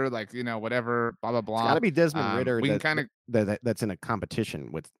Desmond Ritter? Like, you know, whatever, blah, blah, blah. It's got to be Desmond Ritter. We can kind of that's in a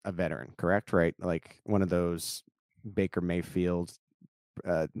competition with a veteran, correct? Right? Like one of those Baker Mayfield.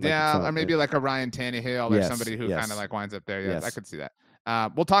 Or maybe like a Ryan Tannehill or somebody who kind of like winds up there. Yes, I could see that.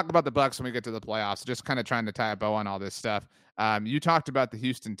 We'll talk about the Bucs when we get to the playoffs. Just kind of trying to tie a bow on all this stuff. You talked about the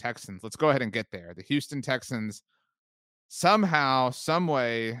Houston Texans. Let's go ahead and get there. The Houston Texans somehow, some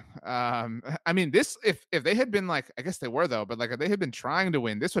way. I mean, this if they had been like, I guess they were though, but like if they had been trying to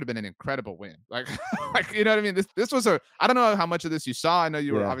win, this would have been an incredible win. Like, like you know what I mean? This was I don't know how much of this you saw. I know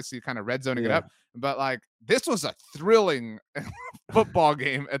you were obviously kind of red zoning it up, but like this was a thrilling football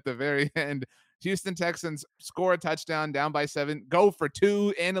game at the very end. Houston Texans score a touchdown, down by 7, go for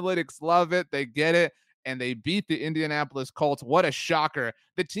 2. Analytics love it. They get it. And they beat the Indianapolis Colts. What a shocker.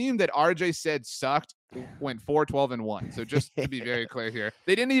 The team that RJ said sucked went 4-12-1. So just to be very clear here,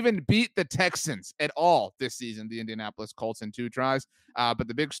 they didn't even beat the Texans at all this season, the Indianapolis Colts, in 2 tries. But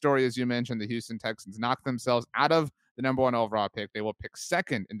the big story, as you mentioned, the Houston Texans knocked themselves out of the number 1 overall pick. They will pick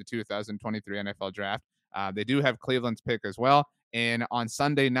second in the 2023 NFL draft. They do have Cleveland's pick as well. And on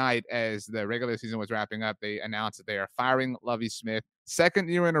Sunday night, as the regular season was wrapping up, they announced that they are firing Lovie Smith. Second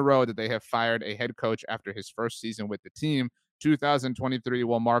year in a row that they have fired a head coach after his first season with the team. 2023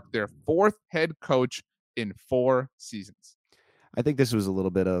 will mark their 4th head coach in 4 seasons. I think this was a little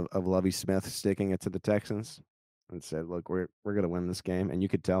bit of Lovie Smith sticking it to the Texans and said, look, we're going to win this game. And you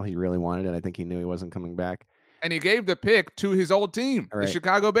could tell he really wanted it. I think he knew he wasn't coming back. And he gave the pick to his old team, the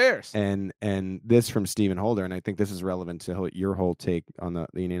Chicago Bears. And this from Stephen Holder, and I think this is relevant to your whole take on the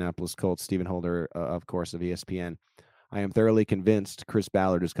Indianapolis Colts. Stephen Holder, of course, of ESPN. I am thoroughly convinced Chris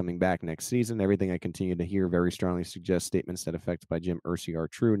Ballard is coming back next season. Everything I continue to hear very strongly suggests statements that affected by Jim Irsay are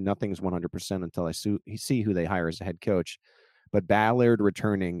true. Nothing's 100% until I see who they hire as a head coach. But Ballard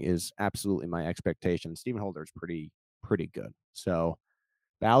returning is absolutely my expectation. Stephen Holder is pretty good. So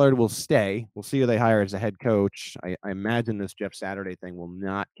Ballard will stay. We'll see who they hire as a head coach. I imagine this Jeff Saturday thing will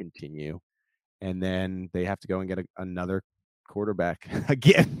not continue. And then they have to go and get another quarterback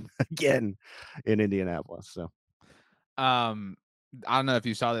again in Indianapolis. So, I don't know if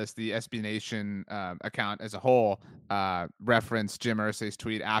you saw this, the SB Nation account as a whole referenced Jim Irsay's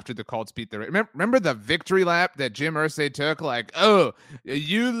tweet after the Colts beat the remember the victory lap that Jim Irsay took? Like, oh,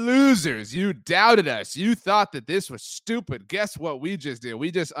 you losers, you doubted us. You thought that this was stupid. Guess what we just did?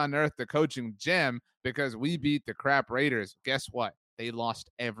 We just unearthed the coaching gem because we beat the crap Raiders. Guess what? They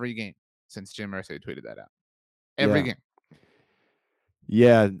lost every game since Jim Irsay tweeted that out. Every game.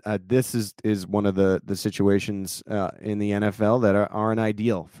 Yeah, this is one of the situations in the NFL that aren't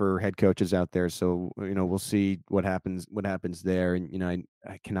ideal for head coaches out there. So we'll see what happens there. And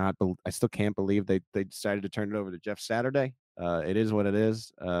I still can't believe they decided to turn it over to Jeff Saturday. It is what it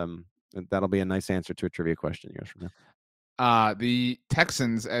is. That'll be a nice answer to a trivia question years from now. The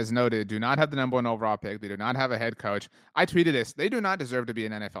Texans, as noted, do not have the number 1 overall pick. They do not have a head coach. I tweeted this. They do not deserve to be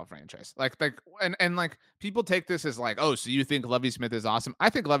an NFL franchise. Like, people take this as like, oh, so you think Lovie Smith is awesome? I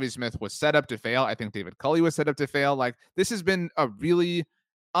think Lovie Smith was set up to fail. I think David Culley was set up to fail. Like, this has been a really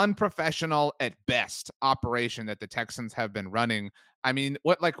unprofessional at best operation that the Texans have been running. I mean,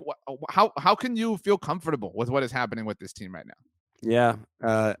 how can you feel comfortable with what is happening with this team right now? Yeah,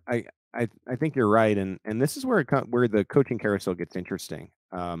 I think you're right, and this is where where the coaching carousel gets interesting.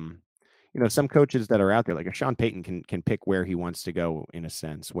 Some coaches that are out there, like a Sean Payton, can pick where he wants to go in a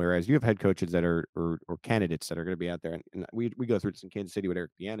sense, whereas you have head coaches that are or candidates that are going to be out there, and we go through this in Kansas City with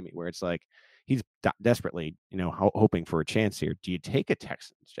Eric Bieniemy, where it's like he's desperately hoping for a chance here. Do you take a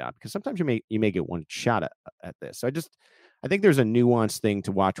Texans job? Because sometimes you may get one shot at this. So I think there's a nuanced thing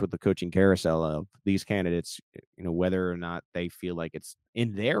to watch with the coaching carousel of these candidates, whether or not they feel like it's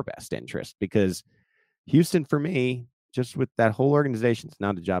in their best interest. Because Houston, for me, just with that whole organization, it's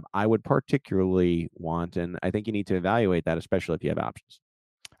not a job I would particularly want. And I think you need to evaluate that, especially if you have options.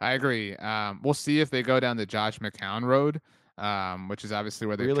 I agree. We'll see if they go down the Josh McCown road, which is obviously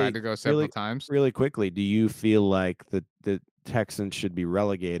where they've tried to go several times. Really quickly, do you feel like the Texans should be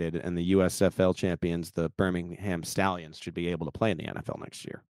relegated and the USFL champions, the Birmingham Stallions, should be able to play in the NFL next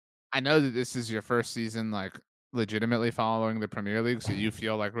year? I know that this is your first season, like legitimately following the Premier League, so you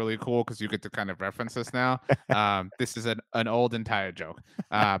feel like really cool because you get to kind of reference this now. This is an old and tired joke.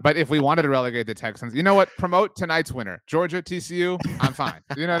 But if we wanted to relegate the Texans, you know what? Promote tonight's winner, Georgia TCU. I'm fine.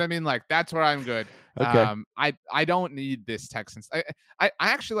 You know what I mean? Like that's where I'm good. Okay. I don't need this Texans. I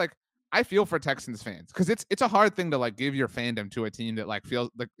actually like. I feel for Texans fans because it's a hard thing to like give your fandom to a team that like feels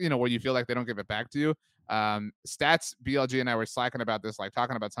like where you feel like they don't give it back to you. Stats BLG and I were slacking about this, like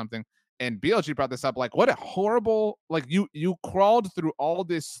talking about something, and BLG brought this up. Like, what a horrible like you crawled through all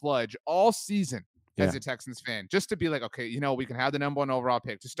this sludge all season as a Texans fan just to be like, okay, we can have the number 1 overall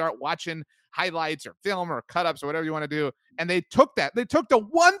pick, to start watching highlights or film or cut ups or whatever you want to do. And they took the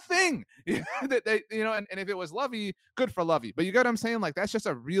one thing that they, and if it was Lovey, good for Lovey. But you get what I'm saying? Like, that's just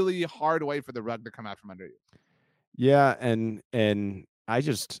a really hard way for the rug to come out from under you. Yeah. And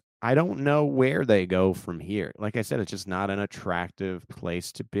I don't know where they go from here. Like I said, it's just not an attractive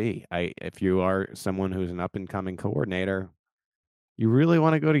place to be. If you are someone who's an up and coming coordinator, you really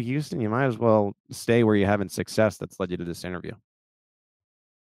want to go to Houston, you might as well stay where you're having success that's led you to this interview.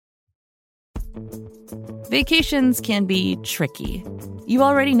 Vacations can be tricky. You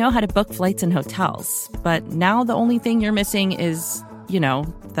already know how to book flights and hotels, but now the only thing you're missing is,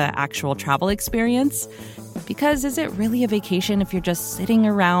 the actual travel experience. Because is it really a vacation if you're just sitting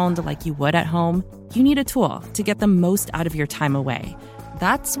around like you would at home? You need a tool to get the most out of your time away.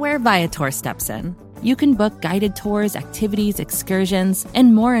 That's where Viator steps in. You can book guided tours, activities, excursions,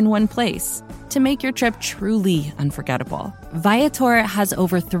 and more in one place to make your trip truly unforgettable. Viator has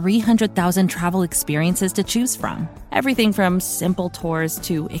over 300,000 travel experiences to choose from. Everything from simple tours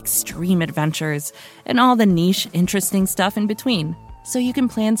to extreme adventures and all the niche, interesting stuff in between. So you can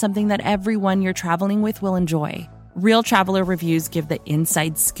plan something that everyone you're traveling with will enjoy. Real traveler reviews give the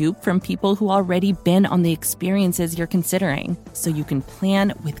inside scoop from people who already been on the experiences you're considering, so you can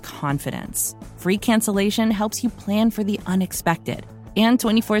plan with confidence. Free cancellation helps you plan for the unexpected. And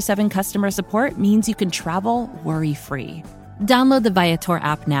 24/7 customer support means you can travel worry-free. Download the Viator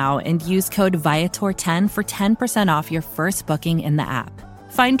app now and use code Viator10 for 10% off your first booking in the app.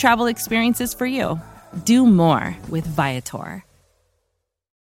 Find travel experiences for you. Do more with Viator.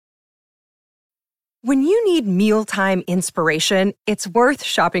 When you need mealtime inspiration, it's worth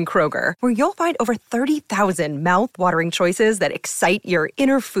shopping Kroger, where you'll find over 30,000 mouth-watering choices that excite your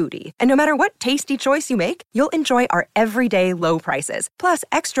inner foodie. And no matter what tasty choice you make, you'll enjoy our everyday low prices, plus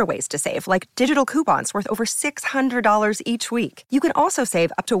extra ways to save, like digital coupons worth over $600 each week. You can also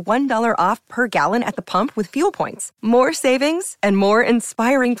save up to $1 off per gallon at the pump with fuel points. More savings and more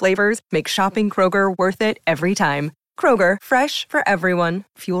inspiring flavors make shopping Kroger worth it every time. Kroger, fresh for everyone.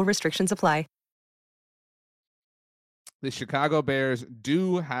 Fuel restrictions apply. The Chicago Bears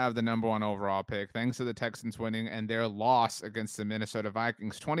do have the number 1 overall pick, thanks to the Texans winning and their loss against the Minnesota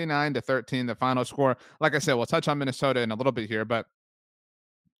Vikings, 29-13, the final score. Like I said, we'll touch on Minnesota in a little bit here, but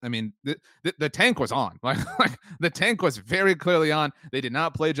I mean, the tank was on. Like the tank was very clearly on. They did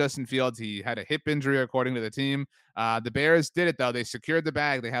not play Justin Fields. He had a hip injury, according to the team. The Bears did it, though. They secured the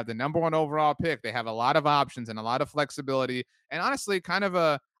bag. They have the number 1 overall pick. They have a lot of options and a lot of flexibility. And honestly, kind of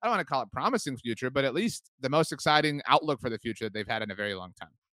I don't want to call it promising future, but at least the most exciting outlook for the future that they've had in a very long time.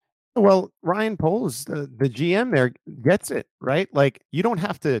 Well, Ryan Poles, the GM there, gets it, right? Like, you don't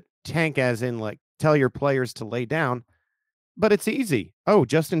have to tank as in, like, tell your players to lay down. But it's easy. Oh,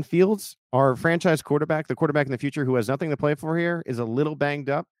 Justin Fields, our franchise quarterback, the quarterback in the future who has nothing to play for here, is a little banged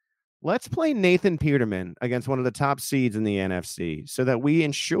up. Let's play Nathan Peterman against one of the top seeds in the NFC so that we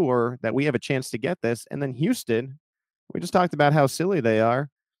ensure that we have a chance to get this. And then Houston, we just talked about how silly they are.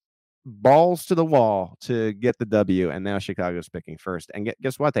 balls to the wall to get the W, and now Chicago's picking first. And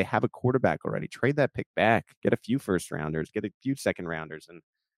guess what? They have a quarterback already. Trade that pick back. Get a few first rounders. Get a few second rounders, and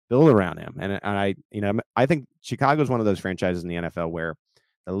build around him. And I think Chicago's one of those franchises in the NFL where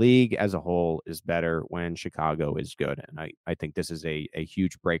the league as a whole is better when Chicago is good. And I think this is a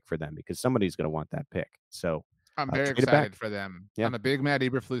huge break for them because somebody's going to want that pick. So I'm very trade it back. excited for them. Yeah. I'm a big Matt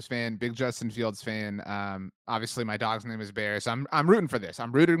Eberflus fan, big Justin Fields fan. Obviously, my dog's name is Bear, so I'm rooting for this.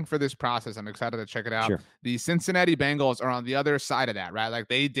 I'm rooting for this process. I'm excited to check it out. Sure. The Cincinnati Bengals are on the other side of that, right? Like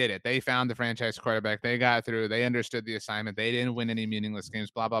they did it. They found the franchise quarterback. They got through. They understood the assignment. They didn't win any meaningless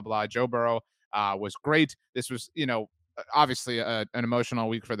games. Blah blah blah. Joe Burrow was great. This was, obviously an emotional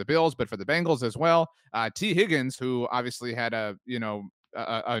week for the Bills, but for the Bengals as well. T. Higgins, who obviously had a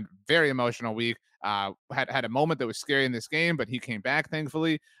very emotional week. Had a moment that was scary in this game, but he came back,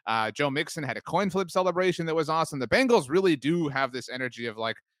 thankfully. Joe Mixon had a coin flip celebration that was awesome. The Bengals really do have this energy of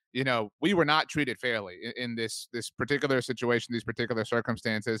like, we were not treated fairly in this particular situation, these particular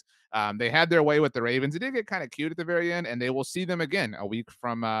circumstances. They had their way with the Ravens. It did get kind of cute at the very end, and they will see them again a week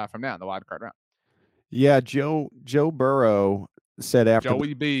from now in the wild card round. Yeah, Joe Burrow said after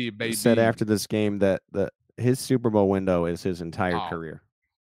Joey B, baby. said after this game that his Super Bowl window is his entire career.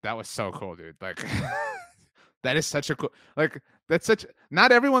 That was so cool, dude. Like that is such a cool, like that's such,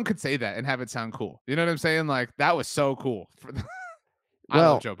 not everyone could say that and have it sound cool. You know what I'm saying? Like that was so cool. I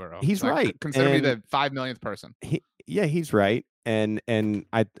love Joe Burrow. He's right. Consider me the 5 millionth person. He's right. And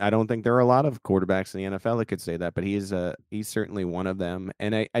I don't think there are a lot of quarterbacks in the NFL that could say that, but he's certainly one of them.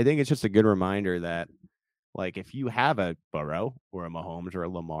 And I think it's just a good reminder that, like, if you have a Burrow or a Mahomes or a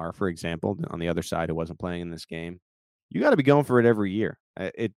Lamar, for example, on the other side who wasn't playing in this game, you got to be going for it every year.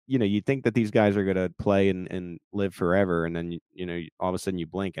 You think that these guys are going to play and live forever, and then all of a sudden you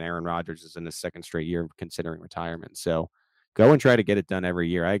blink and Aaron Rodgers is in his second straight year of considering retirement. So go and try to get it done every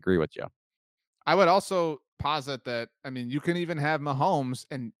year. I agree with you. I would also posit that, you can even have Mahomes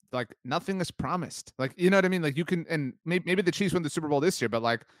and like nothing is promised. Like, you know what I mean? Like you can, and maybe the Chiefs win the Super Bowl this year, but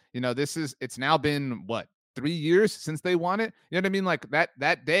like, it's now been what, 3 years since they won it. You know what I mean? Like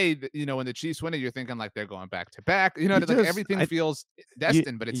that day that, when the Chiefs win it, you're thinking like they're going back to back. Everything feels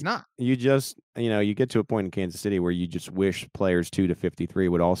destined, but it's not. You just, you get to a point in Kansas City where you just wish players 2 to 53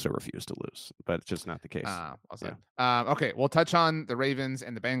 would also refuse to lose, but it's just not the case. Okay, we'll touch on the Ravens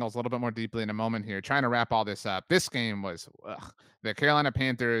and the Bengals a little bit more deeply in a moment here. Trying to wrap all this up. This game was the Carolina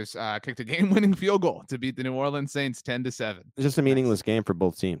Panthers kicked a game-winning field goal to beat the New Orleans Saints 10-7. It's just a meaningless game for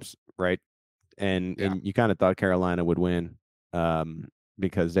both teams, right? And you kind of thought Carolina would win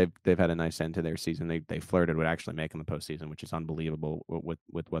because they've had a nice end to their season. They flirted with actually making the postseason, which is unbelievable with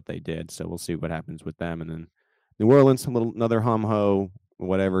what they did. So we'll see what happens with them. And then New Orleans, another hum-ho,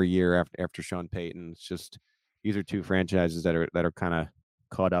 whatever year after Sean Payton. It's just these are two franchises that are kind of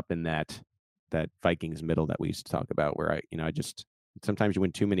caught up in that Vikings middle that we used to talk about, where I just sometimes you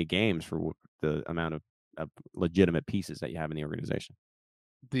win too many games for the amount of legitimate pieces that you have in the organization.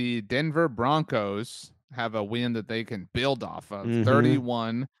 The Denver Broncos have a win that they can build off of.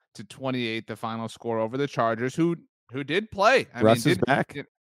 31-28, the final score over the Chargers, who did play. Russ is back.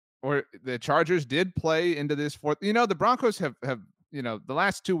 Or the Chargers did play into this fourth. The Broncos have the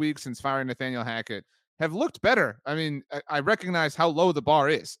last 2 weeks since firing Nathaniel Hackett have looked better. I recognize how low the bar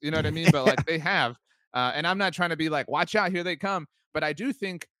is. You know what I mean? But like they have, and I'm not trying to be like, watch out, here they come. But I do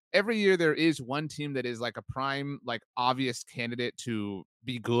think every year there is one team that is like a prime, like obvious candidate to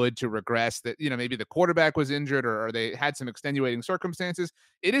be good, to regress, that, maybe the quarterback was injured or they had some extenuating circumstances.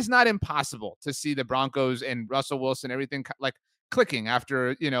 It is not impossible to see the Broncos and Russell Wilson, everything like clicking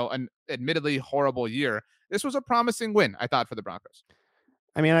after, an admittedly horrible year. This was a promising win, I thought, for the Broncos.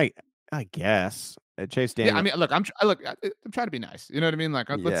 I guess Chase Daniel. Yeah, I'm trying to be nice. You know what I mean? Like,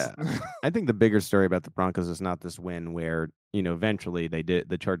 I think the bigger story about the Broncos is not this win where, eventually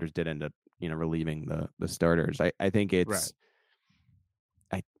the Chargers did end up, relieving the starters. I think it's, right.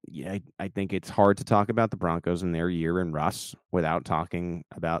 I think it's hard to talk about the Broncos and their year in Russ without talking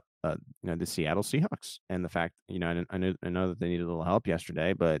about, the Seattle Seahawks and the fact, I know that they needed a little help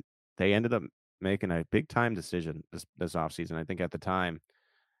yesterday, but they ended up making a big time decision this offseason. I think at the time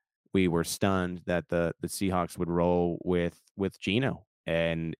we were stunned that the Seahawks would roll with Geno,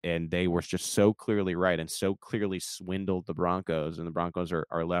 and they were just so clearly right and so clearly swindled the Broncos, and the Broncos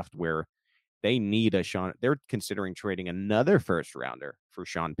are left where they need they're considering trading another first rounder for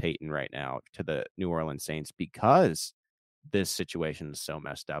Sean Payton right now to the New Orleans Saints because this situation is so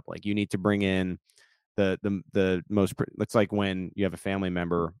messed up. Like, you need to bring in the most, it's like when you have a family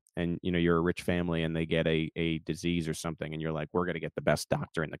member and you're a rich family and they get a disease or something, and you're like, we're going to get the best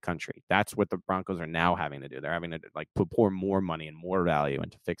doctor in the country. That's what the Broncos are now having to do. They're having to like pour more money and more value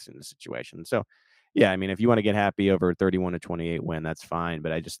into fixing the situation. So, yeah, I mean, if you want to get happy over a 31-28 win, that's fine.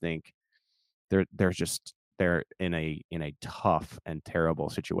 But I just think they're in a tough and terrible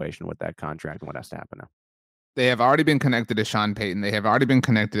situation with that contract and what has to happen now. They have already been connected to Sean Payton. They have already been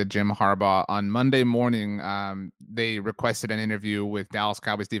connected to Jim Harbaugh. On Monday morning, they requested an interview with Dallas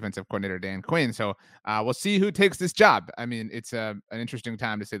Cowboys defensive coordinator Dan Quinn. So we'll see who takes this job. I mean, it's an interesting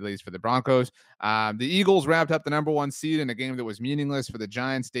time to say the least for the Broncos. The Eagles wrapped up the number 1 seed in a game that was meaningless for the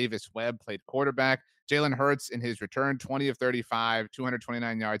Giants. Davis Webb played quarterback. Jalen Hurts in his return, 20 of 35,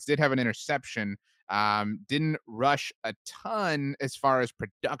 229 yards, did have an interception. Didn't rush a ton as far as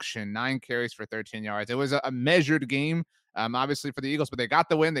production, 9 carries for 13 yards. It was a measured game, obviously for the Eagles, but they got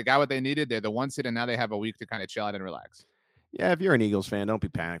the win. They got what they needed. They're the 1 seed, and now they have a week to kind of chill out and relax. Yeah, if you're an Eagles fan, don't be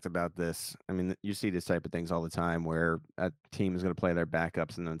panicked about this. I mean, you see this type of things all the time where a team is going to play their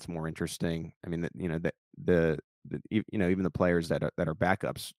backups, and then it's more interesting. I mean, even the players that are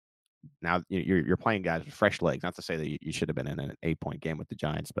backups. Now you're playing guys with fresh legs. Not to say that you should have been in an 8-point game with the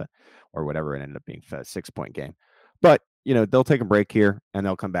Giants, or whatever, it ended up being a 6-point game. But they'll take a break here and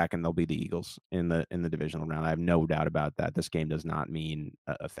they'll come back and they'll be the Eagles in the divisional round. I have no doubt about that. This game does not mean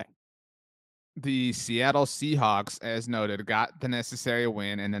a thing. The Seattle Seahawks, as noted, got the necessary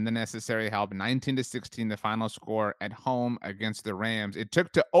win and then the necessary help. 19-16, the final score at home against the Rams. It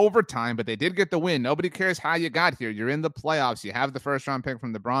took to overtime, but they did get the win. Nobody cares how you got here. You're in the playoffs. You have the first-round pick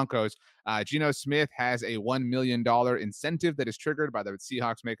from the Broncos. Geno Smith has a $1 million incentive that is triggered by the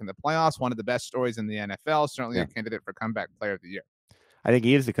Seahawks making the playoffs. One of the best stories in the NFL. Certainly a candidate for comeback player of the year. I think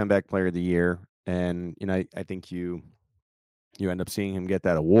he is the comeback player of the year, and I think you end up seeing him get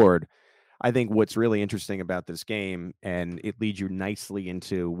that award. I think what's really interesting about this game, and it leads you nicely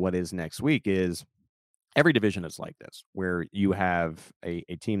into what is next week, is every division is like this, where you have a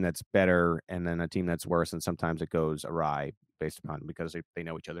team that's better and then a team that's worse, and sometimes it goes awry based upon because they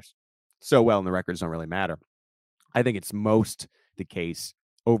know each other so well and the records don't really matter. I think it's most the case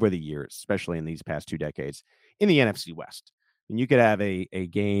over the years, especially in these past 2 decades, in the NFC West. And you could have a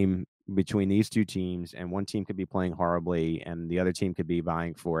game between these two teams, and one team could be playing horribly, and the other team could be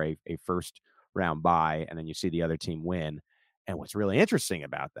vying for a first round bye, and then you see the other team win. And what's really interesting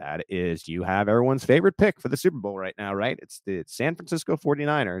about that is you have everyone's favorite pick for the Super Bowl right now, right? It's the San Francisco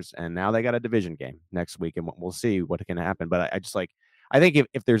 49ers, and now they got a division game next week, and we'll see what can happen. But I think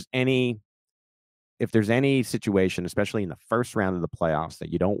if there's any situation, especially in the first round of the playoffs,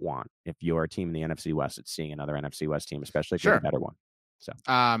 that you don't want, if you're a team in the NFC West, it's seeing another NFC West team, especially if you're a better one. So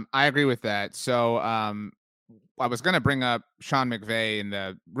I agree with that. So I was going to bring up Sean McVay and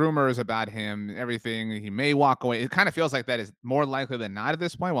the rumors about him, everything. He may walk away. It kind of feels like that is more likely than not at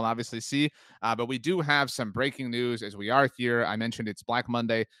this point. We'll obviously see. But we do have some breaking news as we are here. I mentioned it's Black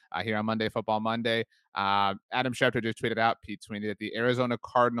Monday here on Monday Football Monday. Adam Schefter just tweeted out, Pete tweeted that the Arizona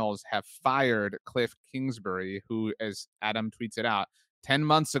Cardinals have fired Cliff Kingsbury, who, as Adam tweets it out, 10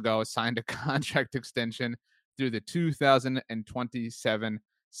 months ago signed a contract extension through the 2027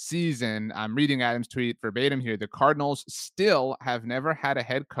 season. I'm reading Adam's tweet verbatim here. The Cardinals still have never had a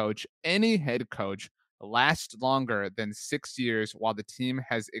head coach, any head coach, last longer than 6 years while the team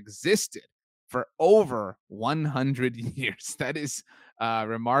has existed for over 100 years. That is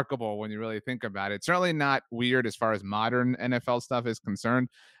remarkable when you really think about it. Certainly not weird as far as modern NFL stuff is concerned.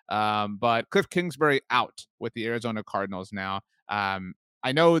 But Cliff Kingsbury out with the Arizona Cardinals now.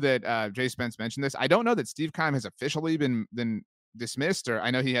 I know that JSpence mentioned this. I don't know that Steve Keim has officially been dismissed, or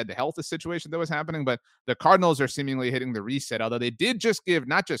I know he had the health situation that was happening, but the Cardinals are seemingly hitting the reset, although they did just give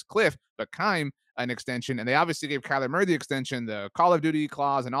not just Cliff, but Keim an extension, and they obviously gave Kyler Murray the extension, the Call of Duty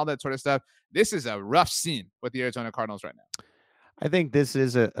clause, and all that sort of stuff. This is a rough scene with the Arizona Cardinals right now. I think this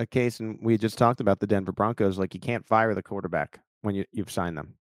is a case, and we just talked about the Denver Broncos, like you can't fire the quarterback when you've signed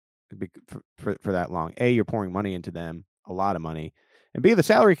them for that long. A, you're pouring money into them, a lot of money, and B, the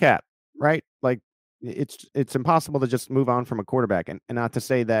salary cap, right? Like it's impossible to just move on from a quarterback, and not to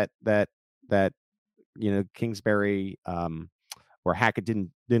say that Kingsbury or Hackett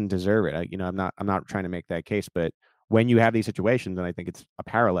didn't deserve it. I'm not trying to make that case, but when you have these situations, and I think it's a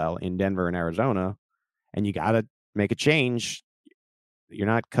parallel in Denver and Arizona, and you got to make a change. You're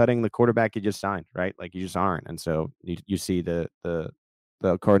not cutting the quarterback you just signed, right? Like you just aren't, and so you see the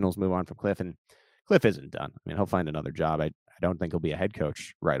Cardinals move on from Cliff, and Cliff isn't done. I mean, he'll find another job. I don't think he'll be a head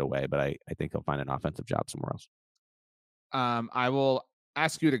coach right away, but I think he'll find an offensive job somewhere else. I will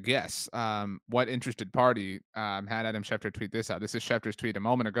ask you to guess what interested party had Adam Schefter tweet this out. This is Schefter's tweet a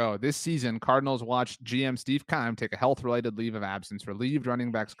moment ago. This season, Cardinals watched GM Steve Keim take a health-related leave of absence, relieved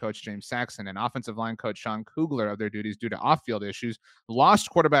running backs coach James Saxon and offensive line coach Sean Kugler of their duties due to off-field issues, lost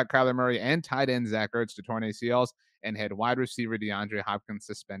quarterback Kyler Murray and tight end Zach Ertz to torn ACLs, and had wide receiver DeAndre Hopkins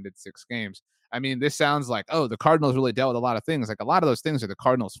suspended 6 games. I mean, this sounds like, oh, the Cardinals really dealt with a lot of things. Like, a lot of those things are the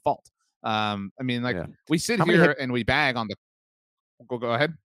Cardinals' fault. I mean, like, Yeah. we sit How many here head- and we bag on the go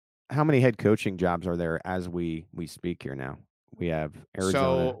ahead. How many head coaching jobs are there as we speak here now? We have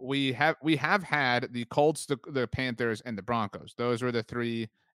Arizona. So we have had the Colts, the Panthers, and the Broncos. Those were the 3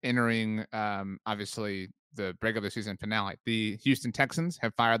 entering obviously the regular season finale. The Houston Texans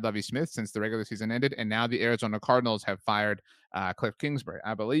have fired Lovie Smith since the regular season ended, and now the Arizona Cardinals have fired Cliff Kingsbury.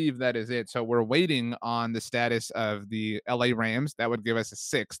 I believe that is it. So we're waiting on the status of the LA Rams. That would give us a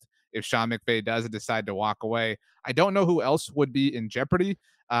 6th if Sean McVay does decide to walk away. I don't know who else would be in jeopardy.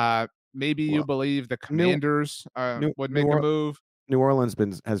 Maybe you Well, believe the New Commanders would make a move. New Orleans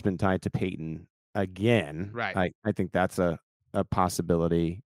has been tied to Peyton again. Right. I think that's a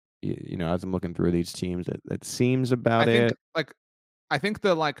possibility. You know, as I'm looking through these teams, that seems about it. I think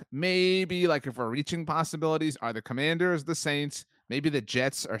maybe if we're reaching possibilities, are the Commanders, the Saints, maybe the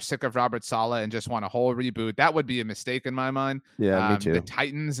Jets are sick of Robert Saleh and just want a whole reboot. That would be a mistake in my mind. Yeah, me too. The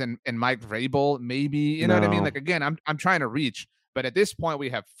Titans and Mike Vrabel, maybe, you know what I mean? Like, again, I'm trying to reach, but at this point we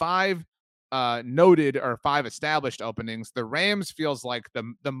have 5 noted or 5 established openings. The Rams feels like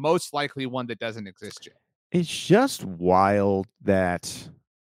the most likely one that doesn't exist yet. It's just wild that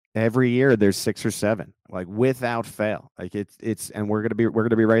every year there's 6 or 7, like without fail. Like it's and we're gonna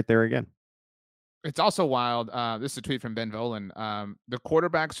be right there again. It's also wild. This is a tweet from Ben Volen. The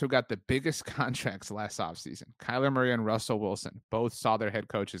quarterbacks who got the biggest contracts last offseason, Kyler Murray and Russell Wilson, both saw their head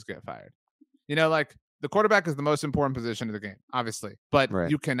coaches get fired. You know, like, the quarterback is the most important position of the game, obviously, but Right.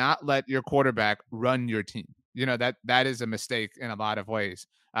 you cannot let your quarterback run your team. You know, that is a mistake in a lot of ways.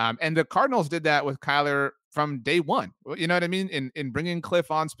 And the Cardinals did that with Kyler from day one. You know what I mean? In bringing Cliff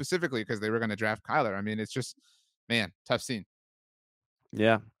on specifically because they were going to draft Kyler. I mean, it's just, man, tough scene.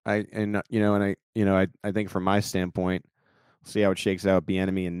 Yeah, I think from my standpoint, we'll see how it shakes out.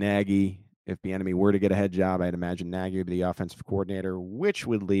 Bieniemy and Nagy. If Bieniemy were to get a head job, I'd imagine Nagy would be the offensive coordinator, which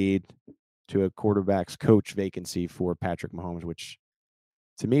would lead to a quarterback's coach vacancy for Patrick Mahomes, which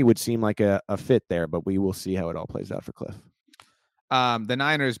to me would seem like a fit there. But we will see how it all plays out for Cliff. The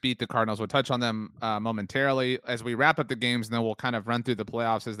Niners beat the Cardinals. We'll touch on them momentarily as we wrap up the games, and then we'll kind of run through the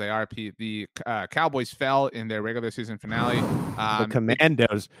playoffs as they are. Pete, the Cowboys fell in their regular season finale. The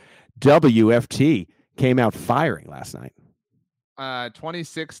Commandos, WFT, came out firing last night.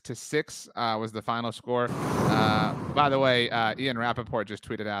 26-6 was the final score. By the way, Ian Rappaport just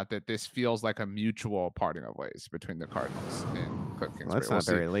tweeted out that this feels like a mutual parting of ways between the Cardinals and Cliff Kingsbury. Well, that's not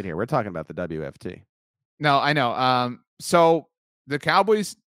very late here. We're talking about the WFT. No, I know. So the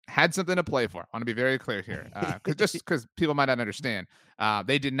Cowboys had something to play for. I want to be very clear here, because people might not understand.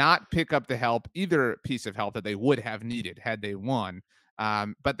 They did not pick up the help, either piece of help that they would have needed had they won.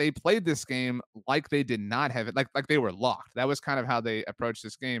 But they played this game like they did not have it, like they were locked. That was kind of how they approached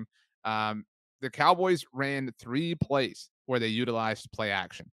this game. The Cowboys ran 3 plays where they utilized play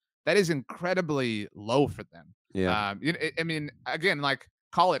action. That is incredibly low for them. Yeah. I mean, again, like,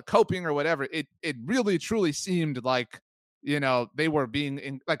 call it coping or whatever. It really truly seemed like, you know, they were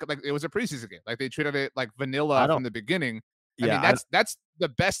being like it was a preseason game. Like, they treated it like vanilla from the beginning. Yeah, I mean, that's the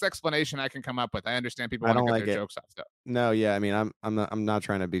best explanation I can come up with. I understand people want to get their jokes off though. No, yeah, I mean, I'm not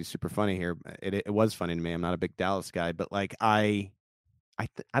trying to be super funny here. It was funny to me. I'm not a big Dallas guy, but like I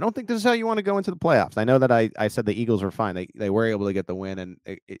don't think this is how you want to go into the playoffs. I know that I said the Eagles were fine. They were able to get the win, and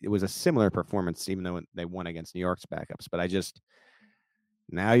it was a similar performance, even though they won against New York's backups. But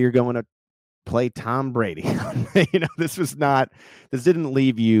now you're going to play Tom Brady. You know, this didn't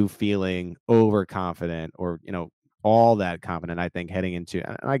leave you feeling overconfident or, you know, all that confident. I think heading into,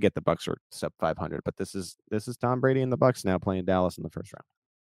 and I get the Bucs are sub 500, but this is Tom Brady and the Bucs now playing Dallas in the first round.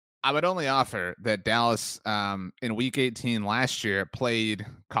 I would only offer that Dallas in week 18 last year played,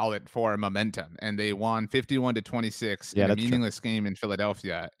 call it, for momentum, and they won 51-26 in a meaningless game in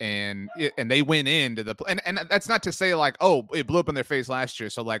Philadelphia, and they went into the and that's not to say like, oh, it blew up in their face last year,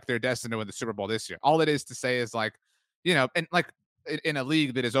 so like they're destined to win the Super Bowl this year. All it is to say is like, you know, and like in a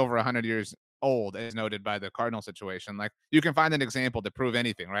league that is over 100 years old, as noted by the Cardinal situation, like you can find an example to prove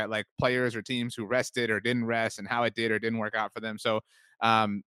anything, right? Like players or teams who rested or didn't rest and how it did or didn't work out for them. So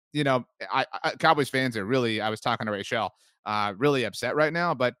you know, I Cowboys fans are really, I was talking to Rachel, really upset right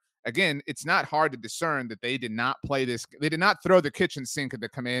now, but again, it's not hard to discern that they did not play this. They did not throw the kitchen sink at the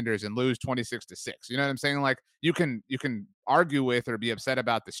Commanders and lose 26-6. You know what I'm saying? Like you can argue with or be upset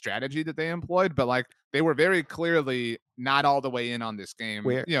about the strategy that they employed, but like they were very clearly not all the way in on this game,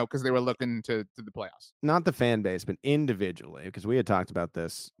 because they were looking to the playoffs. Not the fan base, but individually, because we had talked about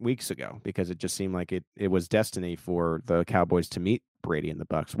this weeks ago, because it just seemed like it was destiny for the Cowboys to meet Brady and the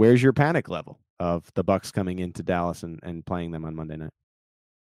Bucs. Where's your panic level of the Bucs coming into Dallas and playing them on Monday night?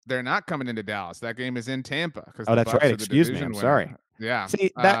 They're not coming into Dallas. That game is in Tampa. Oh, that's right. Excuse me. I'm sorry. Yeah.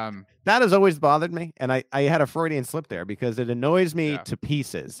 See, that has always bothered me, and I had a Freudian slip there because it annoys me to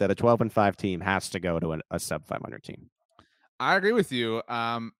pieces that a 12-5 team has to go to a sub 500 team. I agree with you.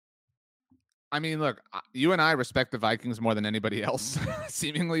 I mean, look, you and I respect the Vikings more than anybody else,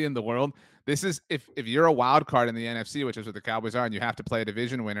 seemingly in the world. This is if you're a wild card in the NFC, which is what the Cowboys are, and you have to play a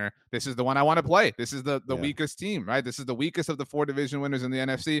division winner, this is the one I want to play. This is the weakest team, right? This is the weakest of the 4 division winners in the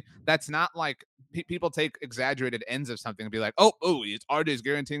NFC. That's not like people take exaggerated ends of something and be like, oh, it's RJ's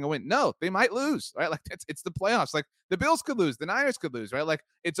guaranteeing a win. No, they might lose, right? Like it's the playoffs. Like the Bills could lose, the Niners could lose, right? Like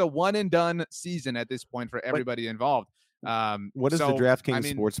it's a one and done season at this point for everybody involved. What is the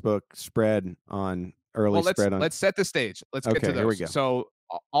DraftKings Sportsbook spread on early spread on? Let's set the stage. Let's get to those. Here we go. So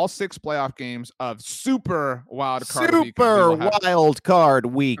all 6 playoff games of super wild card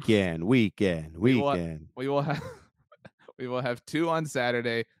weekend. We will have 2 on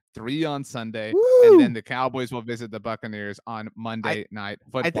Saturday, 3 on Sunday, Woo! And then the Cowboys will visit the Buccaneers on Monday Night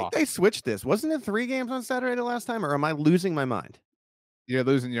Football. I think they switched this. Wasn't it 3 games on Saturday the last time, or am I losing my mind? You're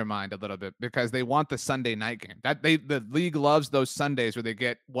losing your mind a little bit because they want the Sunday night game. The league loves those Sundays where they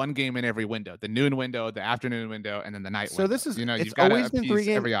get 1 game in every window: the noon window, the afternoon window, and then the night window. So this is you've always been 3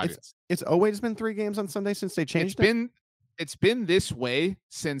 games. Every audience. It's always been 3 games on Sunday since they changed it. It's been this way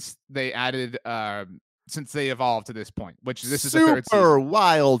since they added since they evolved to this point, which this is the 3rd season. Super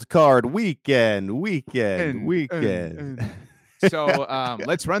wild card weekend. So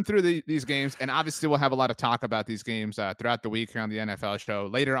let's run through these games, and obviously we'll have a lot of talk about these games throughout the week here on the NFL show.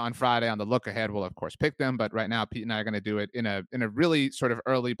 Later on Friday on the look ahead, we'll of course pick them, but right now Pete and I are going to do it in a really sort of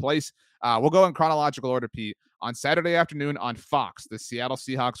early place. We'll go in chronological order, Pete. On Saturday afternoon on Fox, the Seattle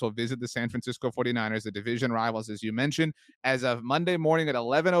Seahawks will visit the San Francisco 49ers, the division rivals, as you mentioned. As of Monday morning at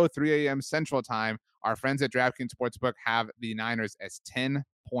 11:03 a.m. Central Time, our friends at DraftKings Sportsbook have the Niners as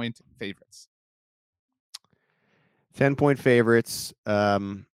 10-point favorites. 10-point favorites.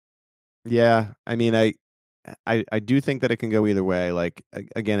 Yeah, I mean, I do think that it can go either way. Like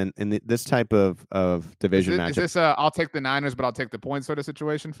again, in this type of division matchup, is this I'll take the Niners, but I'll take the points sort of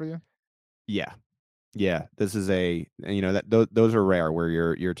situation for you? Yeah. This is those are rare where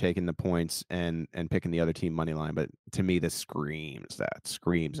you're taking the points and picking the other team money line. But to me, this screams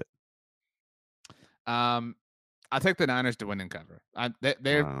it. I'll take the Niners to win and cover.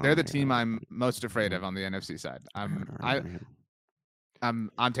 They're the team I'm most afraid of on the NFC side. I'm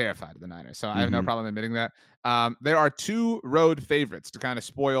terrified of the Niners, so I have no problem admitting that. There are 2 road favorites to kind of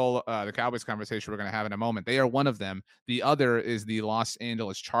spoil the Cowboys conversation we're going to have in a moment. They are one of them. The other is the Los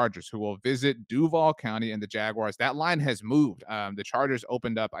Angeles Chargers, who will visit Duval County and the Jaguars. That line has moved. The Chargers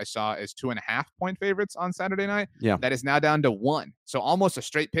opened up, I saw, as 2.5-point favorites on Saturday night. Yeah, that is now down to 1, so almost a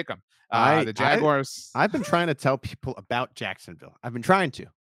straight pick 'em. The Jaguars. I've been trying to tell people about Jacksonville. I've been trying to.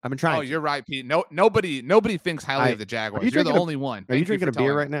 Oh, you're right, Pete. Nobody thinks highly of the Jaguars. You're the only one. Are you drinking a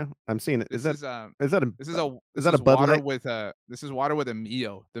beer right now? I'm seeing it. Is that a Bud Light? This is water with a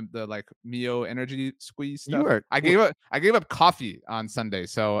Mio, the like Mio energy squeeze stuff. I gave up coffee on Sunday,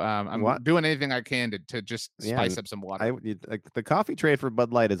 so I'm doing anything I can to just spice up some water. The coffee trade for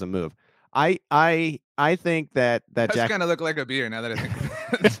Bud Light is a move. I think that that's kind of look like a beer now that I think.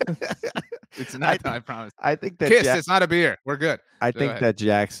 It's not. I promise. I think that Kiss. It's not a beer. We're good. I think that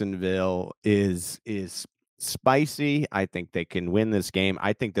Jacksonville is spicy. I think they can win this game.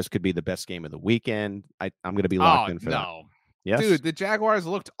 I think this could be the best game of the weekend. I'm going to be locked in for that. Yes, dude. The Jaguars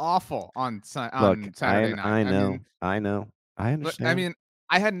looked awful on Saturday night. I know. I understand. I mean,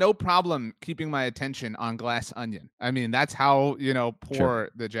 I had no problem keeping my attention on Glass Onion. I mean, that's how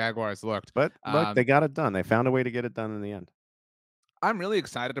poor the Jaguars looked. But look, they got it done. They found a way to get it done in the end. I'm really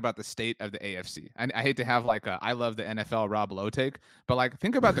excited about the state of the AFC. And I hate to have like I love the NFL Rob Lowe take, but like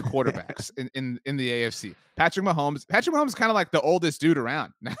think about the quarterbacks in the AFC. Patrick Mahomes is kind of like the oldest dude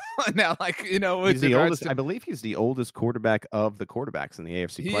around now. Like he's the oldest. I believe he's the oldest quarterback of the quarterbacks in the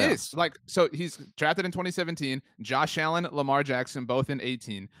AFC. He playoffs. is so he's drafted in 2017. Josh Allen, Lamar Jackson, both in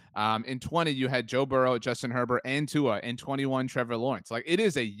 18. In 20, you had Joe Burrow, Justin Herbert, and Tua. In 21, Trevor Lawrence. Like it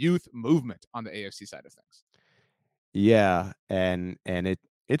is a youth movement on the AFC side of things. Yeah, and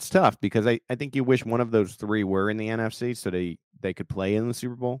it's tough because I think you wish one of those 3 were in the NFC so they they could play in the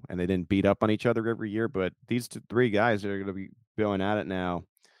Super Bowl and they didn't beat up on each other every year. But these three guys are going to be going at it now,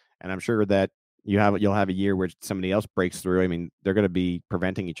 and I'm sure that you'll have a year where somebody else breaks through. I mean, they're going to be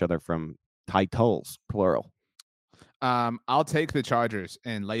preventing each other from titles, plural. I'll take the Chargers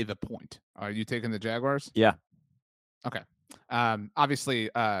and lay the point. Are you taking the Jaguars? Yeah. Okay. Obviously,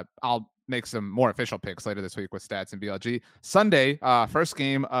 I'll make some more official picks later this week with stats and BLG. Sunday, first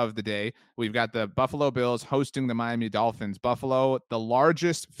game of the day, we've got the Buffalo Bills hosting the Miami Dolphins. Buffalo, the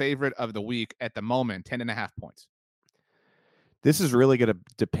largest favorite of the week at the moment, 10.5 points. This is really going to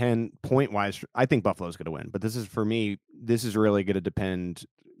depend point-wise. I think Buffalo's going to win, but this is really going to depend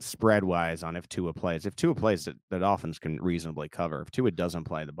spread-wise on if Tua plays. If Tua plays, the Dolphins can reasonably cover. If Tua doesn't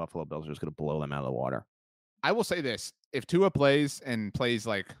play, the Buffalo Bills are just going to blow them out of the water. I will say this. If Tua plays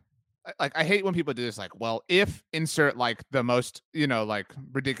like I hate when people do this, like, well, if insert like the most, like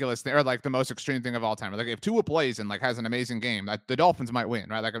ridiculous thing or like the most extreme thing of all time. Like if Tua plays and like has an amazing game, the Dolphins might win,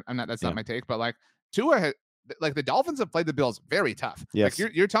 right? Like that's not my take, but like Tua like the Dolphins have played the Bills very tough. Yes.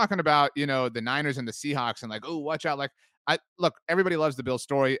 Like you're talking about, the Niners and the Seahawks and like, oh, watch out. Like everybody loves the Bills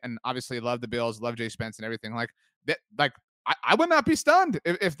story and obviously love the Bills, love JSpence and everything like that. Like I would not be stunned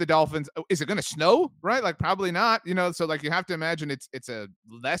if the Dolphins, is it going to snow? Right. Like probably not, so like you have to imagine it's a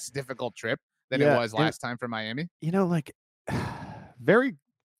less difficult trip than it was last time for Miami.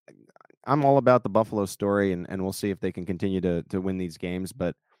 I'm all about the Buffalo story and we'll see if they can continue to win these games.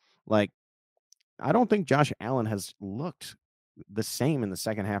 But like, I don't think Josh Allen has looked the same in the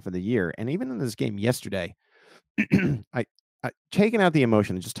second half of the year. And even in this game yesterday, I taking out the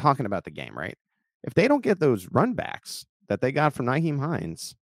emotion and just talking about the game, right? If they don't get those run backs that they got from Nyheim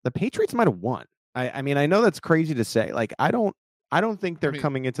Hines, the Patriots might have won. I mean, I know that's crazy to say. Like, I don't think they're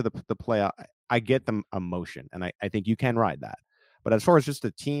coming into the playoff. I get the emotion, and I think you can ride that. But as far as just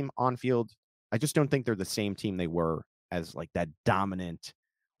the team on field, I just don't think they're the same team they were as like that dominant,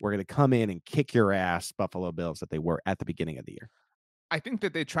 we're going to come in and kick your ass Buffalo Bills that they were at the beginning of the year. I think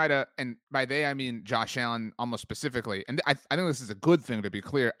that they try to, and by they, I mean Josh Allen almost specifically. And I think this is a good thing, to be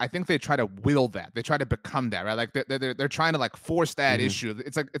clear. I think they try to will that. They try to become that, right? Like they're trying to like force that issue.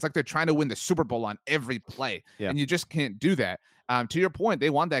 It's like they're trying to win the Super Bowl on every play. Yeah. And you just can't do that. To your point, they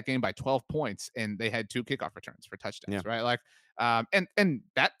won that game by 12 points and they had 2 kickoff returns for touchdowns, right? Like, and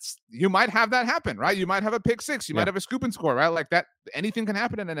that's, you might have that happen, right? You might have a pick six, you might have a scoop and score, right? Like that, anything can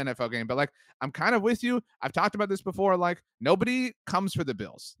happen in an NFL game. But like, I'm kind of with you. I've talked about this before. Like, nobody comes for the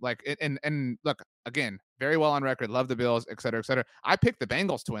Bills. Like, and look, again, very well on record, love the Bills, et cetera, et cetera. I picked the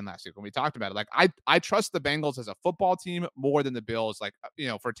Bengals to win last week when we talked about it. Like, I trust the Bengals as a football team more than the Bills. Like,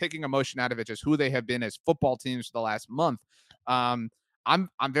 for taking emotion out of it, just who they have been as football teams for the last month. I'm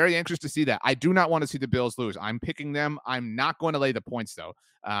very anxious to see that. I do not want to see the Bills lose. I'm picking them. I'm not going to lay the points though.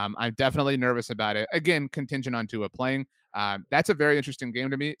 I'm definitely nervous about it. Again, contingent on Tua playing. That's a very interesting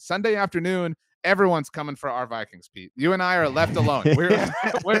game to me. Sunday afternoon, everyone's coming for our Vikings, Pete. You and I are left alone.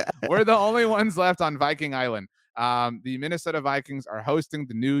 We're the only ones left on Viking Island. The Minnesota Vikings are hosting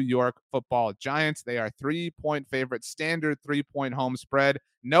the New York Football Giants. They are 3-point favorites, standard 3-point home spread.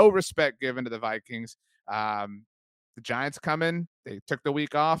 No respect given to the Vikings. The Giants come in. They took the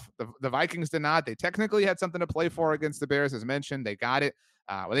week off. The Vikings did not. They technically had something to play for against the Bears, as mentioned. They got it.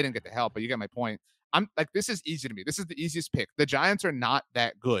 Well, they didn't get the help, but you get my point. I'm like, this is easy to me. This is the easiest pick. The Giants are not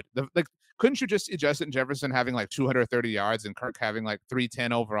that good. Couldn't you just see Justin Jefferson having like 230 yards and Kirk having like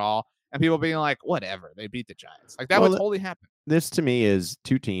 310 overall, and people being like, whatever, they beat the Giants? Like that would totally happen. This to me is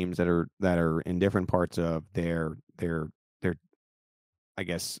two teams that are in different parts of their I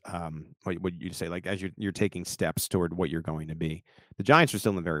guess, what you'd say, like as you're taking steps toward what you're going to be. The Giants are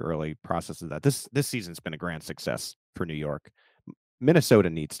still in the very early process of that. This season's been a grand success for New York. Minnesota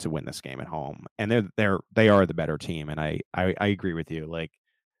needs to win this game at home, and they are the better team. And I agree with you. Like,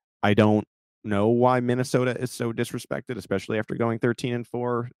 I don't know why Minnesota is so disrespected, especially after going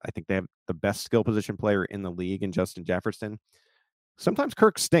 13-4. I think they have the best skill position player in the league in Justin Jefferson. Sometimes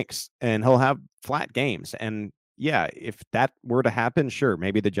Kirk stinks, and he'll have flat games, and yeah, if that were to happen, sure,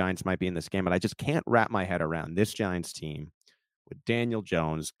 maybe the Giants might be in this game, but I just can't wrap my head around this Giants team with Daniel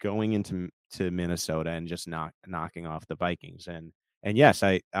Jones going into Minnesota and just knocking off the Vikings. And yes,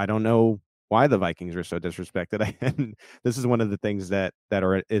 I don't know why the Vikings are so disrespected. And this is one of the things that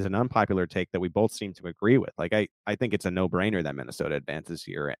is an unpopular take that we both seem to agree with. Like, I think it's a no-brainer that Minnesota advances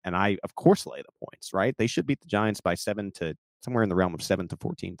here, and I, of course, lay the points, right? They should beat the Giants by somewhere in the realm of 7 to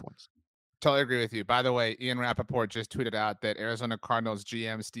 14 points. Totally agree with you. By the way, Ian Rappaport just tweeted out that Arizona Cardinals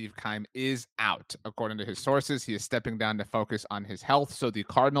GM Steve Keim is out. According to his sources, he is stepping down to focus on his health. So the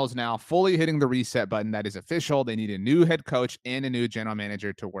Cardinals now fully hitting the reset button. That is official. They need a new head coach and a new general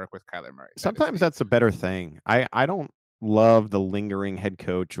manager to work with Kyler Murray. Sometimes that's a better thing. I don't love the lingering head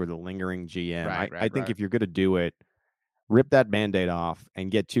coach or the lingering GM. I think Right. if you're going to do it, rip that Band-Aid off and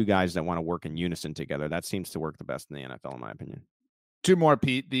get two guys that want to work in unison together. That seems to work the best in the NFL, in my opinion. Two more,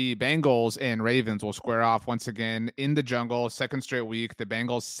 Pete. The Bengals and Ravens will square off once again in the jungle. Second straight week. The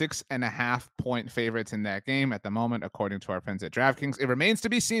Bengals 6.5-point favorites in that game at the moment, according to our friends at DraftKings. It remains to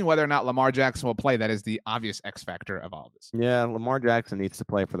be seen whether or not Lamar Jackson will play. That is the obvious X factor of all of this. Yeah, Lamar Jackson needs to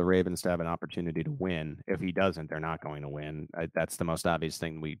play for the Ravens to have an opportunity to win. If he doesn't, they're not going to win. That's the most obvious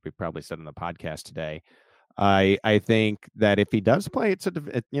thing we probably said in the podcast today. I think that if he does play,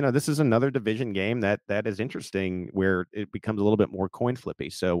 this is another division game that is interesting where it becomes a little bit more coin flippy.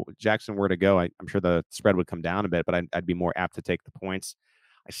 So Jackson were to go, I'm sure the spread would come down a bit, but I'd be more apt to take the points.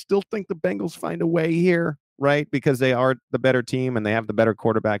 I still think the Bengals find a way here, right? Because they are the better team and they have the better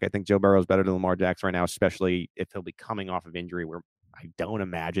quarterback. I think Joe Burrow is better than Lamar Jackson right now, especially if he'll be coming off of injury where I don't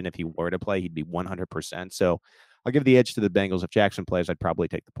imagine if he were to play, he'd be 100%. So I'll give the edge to the Bengals. If Jackson plays, I'd probably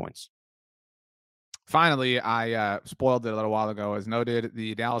take the points. Finally, I spoiled it a little while ago. As noted,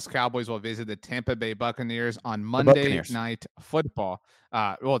 the Dallas Cowboys will visit the Tampa Bay Buccaneers on Monday Night Football.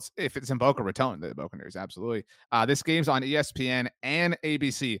 If it's in Boca Raton, the Buccaneers, absolutely. This game's on ESPN and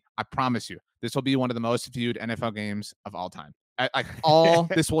ABC. I promise you, this will be one of the most viewed NFL games of all time.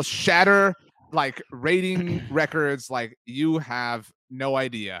 This will shatter like rating records. Like you have no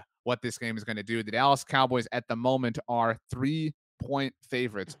idea what this game is going to do. The Dallas Cowboys at the moment are 3-point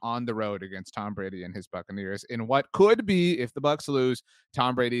favorites on the road against Tom Brady and his Buccaneers in what could be, if the Bucs lose,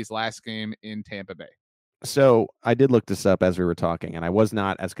 Tom Brady's last game in Tampa Bay. So I did look this up as we were talking, and I was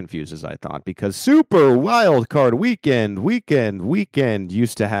not as confused as I thought because Super Wild Card Weekend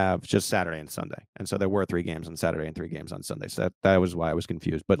used to have just Saturday and Sunday, and so there were 3 games on Saturday and 3 games on Sunday. So that was why I was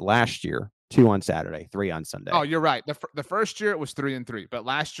confused. But last year, 2 on Saturday, 3 on Sunday. Oh, you're right. The first year it was 3 and 3, but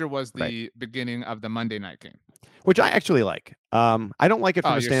last year was the beginning of the Monday night game, which I actually like. I don't like it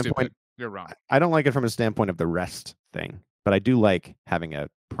from a standpoint. Stupid. You're wrong. I don't like it from a standpoint of the rest thing, but I do like having a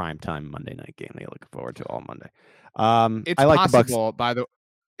primetime Monday night game that you look forward to all Monday. It's possible,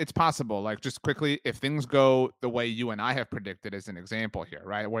 it's possible, like just quickly, if things go the way you and I have predicted as an example here,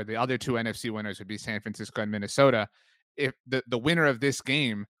 right, where the other 2 NFC winners would be San Francisco and Minnesota, if the winner of this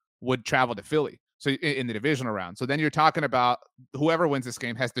game would travel to Philly. So in the divisional round. So then you're talking about whoever wins this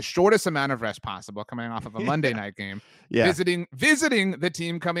game has the shortest amount of rest possible coming off of a Monday night game, visiting the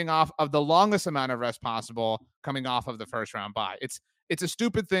team coming off of the longest amount of rest possible coming off of the first round bye. It's a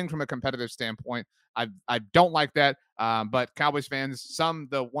stupid thing from a competitive standpoint. I don't like that. But Cowboys fans,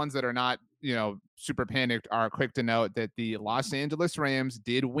 the ones that are not, super panicked, are quick to note that the Los Angeles Rams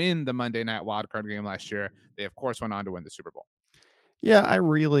did win the Monday night wildcard game last year. They of course went on to win the Super Bowl. Yeah, I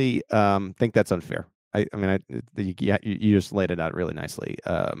really think that's unfair. You just laid it out really nicely.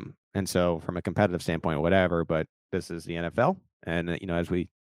 And so from a competitive standpoint, whatever, but this is the NFL. And, as we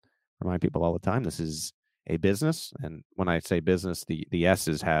remind people all the time, this is a business. And when I say business, the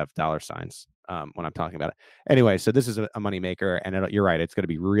S's have dollar signs when I'm talking about it. Anyway, so this is a moneymaker. And you're right. It's going to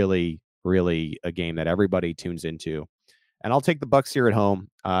be really, really a game that everybody tunes into. And I'll take the Bucs here at home.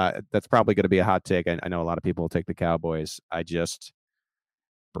 That's probably going to be a hot take. I know a lot of people will take the Cowboys.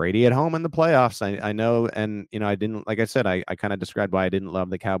 Brady at home in the playoffs. I know, and I didn't, like I said, I kind of described why I didn't love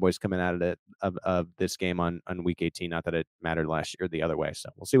the Cowboys coming out of this game on week 18. Not that it mattered last year the other way. So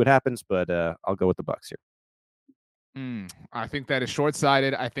we'll see what happens, but I'll go with the Bucs here. I think that is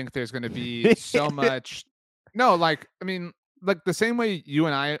short-sighted. I think there's going to be so much. No, like the same way you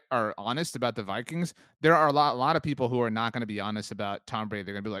and I are honest about the Vikings, there are a lot of people who are not going to be honest about Tom Brady.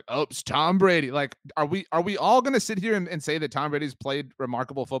 They're going to be like, "Oh, it's Tom Brady." Like, are we all going to sit here and say that Tom Brady's played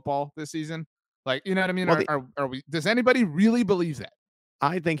remarkable football this season? Like, you know what I mean? Well, are we? Does anybody really believe that?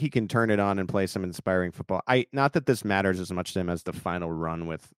 I think he can turn it on and play some inspiring football. Not that this matters as much to him as the final run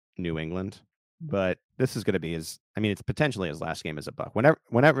with New England, but this is going to be it's potentially his last game as a Buck.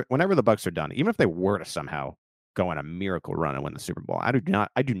 Whenever the Bucs are done, even if they were to somehow go on a miracle run and win the Super Bowl, I do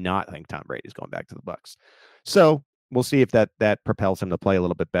not think Tom Brady's going back to the Bucs. So we'll see if that propels him to play a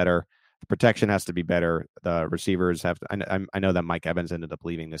little bit better. The protection has to be better. The receivers have to. I know that Mike Evans ended up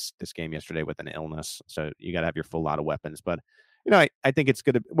leaving this game yesterday with an illness, so you got to have your full lot of weapons. But I think it's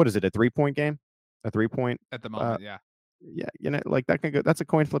good. What is it? A 3-point game? A 3-point at the moment? Yeah. Like that can go. That's a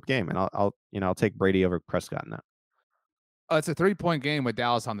coin flip game, and I'll take Brady over Prescott in that. It's a 3-point game with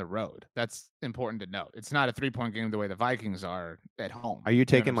Dallas on the road. That's important to note. It's not a 3-point game the way the Vikings are at home. Are you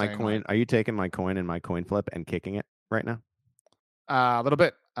taking my coin? Are you taking my coin and my coin flip and kicking it right now? A little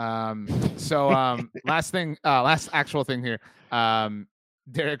bit. Last actual thing here.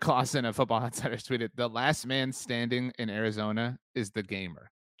 Derek Clausen of Football Outsiders tweeted, "The last man standing in Arizona is the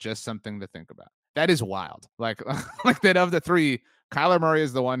gamer." Just something to think about. that is wild. Like like that of the three, Kyler Murray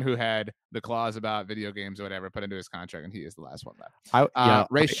is the one who had the clause about video games or whatever put into his contract, and he is the last one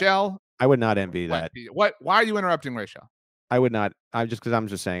left. Rachel, I would not envy that. What? Why are you interrupting Rachel? I would not. I'm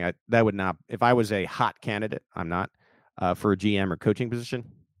just saying that would not. If I was a hot candidate, I'm not for a GM or coaching position.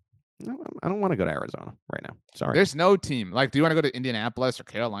 No, I don't want to go to Arizona right now. Sorry. There's no team. Like, do you want to go to Indianapolis or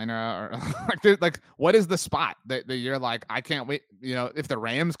Carolina or like what is the spot that you're like, I can't wait? You know, if the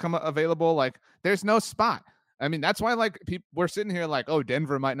Rams come available, like there's no spot. I mean, that's why like we're sitting here like, oh,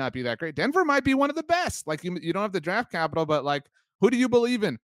 Denver might not be that great. Denver might be one of the best. Like you don't have the draft capital, but like, who do you believe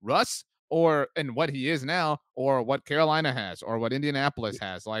in? Russ or in what he is now, or what Carolina has, or what Indianapolis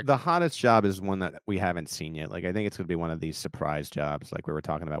has? Like the hottest job is one that we haven't seen yet. Like I think it's going to be one of these surprise jobs, like we were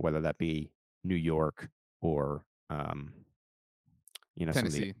talking about, whether that be New York or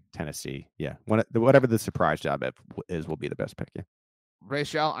Tennessee. Yeah, whatever the surprise job is will be the best pick. Yeah.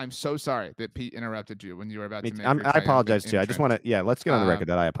 Rachel, I'm so sorry that Pete interrupted you when you were about to make I apologize too. I just want to, let's get on the record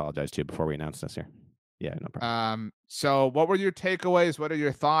that I apologize too before we announce this here. Yeah, no problem. So what were your takeaways? What are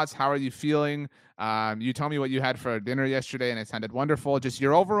your thoughts? How are you feeling? You told me what you had for dinner yesterday, and it sounded wonderful. Just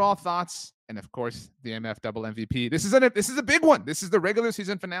your overall thoughts, and of course, the MF double MVP. This is a big one. This is the regular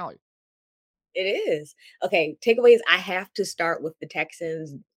season finale. It is. Okay, takeaways. I have to start with the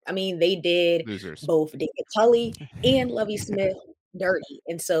Texans. I mean, they did both David Culley and Lovie Smith dirty.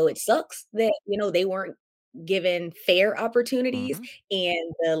 And so it sucks that, they weren't given fair opportunities,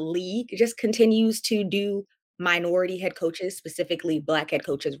 and the league just continues to do minority head coaches, specifically Black head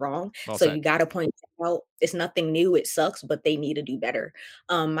coaches, wrong. You got to point out it's nothing new. It sucks, but they need to do better.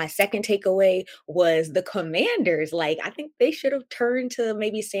 My second takeaway was the Commanders. Like, I think they should have turned to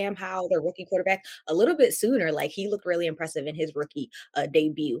maybe Sam Howell, their rookie quarterback, a little bit sooner. Like, he looked really impressive in his rookie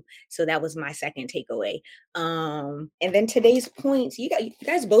debut. So that was my second takeaway. And then today's points, you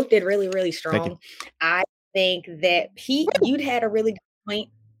guys both did really, really strong. I think that Pete, you'd had a really good point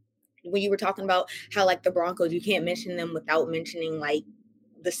when you were talking about how like the Broncos, you can't mention them without mentioning like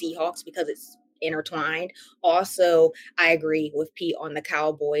the Seahawks because it's intertwined. Also, I agree with Pete on the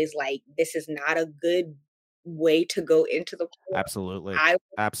Cowboys. Like, this is not a good way to go into the playoffs. Absolutely. I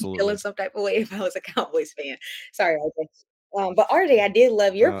would be feeling some type of way if I was a Cowboys fan. Sorry, RJ. But RJ, I did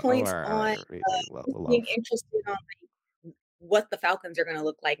love your points on being interested on what the Falcons are going to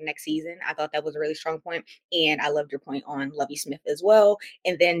look like next season. I thought that was a really strong point. And I loved your point on Lovie Smith as well.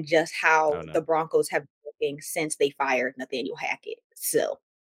 And then just how the Broncos have been working since they fired Nathaniel Hackett. So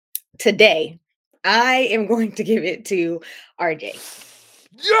today, I am going to give it to RJ.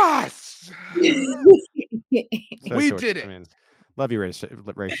 Yes! We did it. I mean, love you,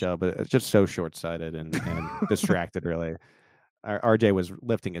 Rachel, but it's just so short-sighted and distracted, really. RJ was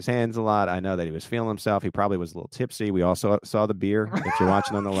lifting his hands a lot. I know that he was feeling himself. He probably was a little tipsy. We also saw the beer if you're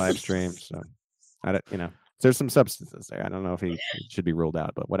watching on the live stream. So, there's some substances there. I don't know if he should be ruled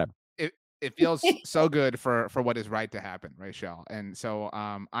out, but whatever. It feels so good for what is right to happen, Rachel. And so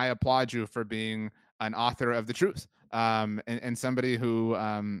I applaud you for being an author of the truth, and somebody who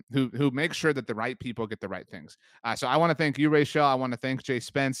makes sure that the right people get the right things. So I want to thank you, Rachel. I want to thank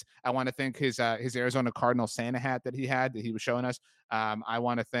JSpence. I want to thank his Arizona Cardinal Santa hat that he was showing us. I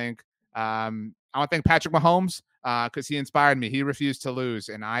want to thank Patrick Mahomes because he inspired me. He refused to lose,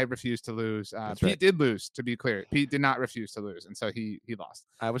 and I refused to lose. Pete did lose, to be clear. Pete did not refuse to lose, and so he lost.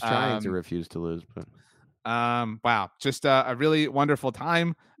 I was trying to refuse to lose, but wow, just a really wonderful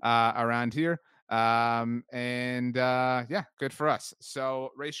time around here. Good for us.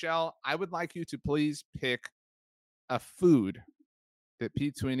 So, Rachel, I would like you to please pick a food that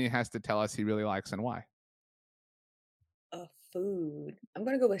Pete Sweeney has to tell us he really likes and why. A food. I'm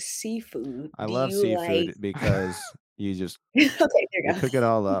gonna go with seafood. I love seafood because you just okay, you cook it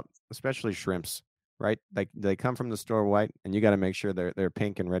all up, especially shrimps, right? Like they come from the store white, and you got to make sure they're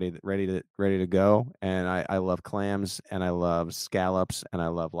pink and ready to go. And I love clams, and I love scallops, and I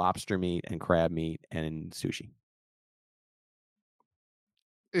love lobster meat and crab meat and sushi.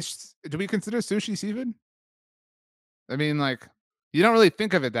 Do we consider sushi seafood? I mean, like, you don't really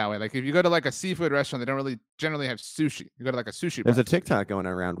think of it that way. Like, if you go to like a seafood restaurant, they don't really generally have sushi. You go to like a sushi. There's a TikTok going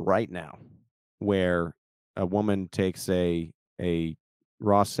around right now where a woman takes a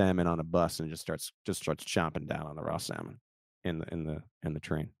raw salmon on a bus and just starts chomping down on the raw salmon in the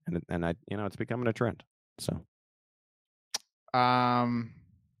train, and it's becoming a trend. So,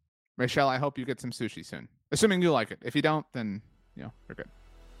 Rachel, I hope you get some sushi soon, assuming you like it. If you don't, then you're good.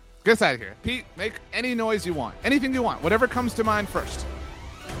 Get us out of here. Pete, make any noise you want. Anything you want. Whatever comes to mind first.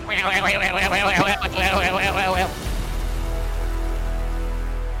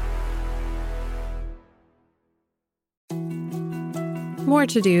 More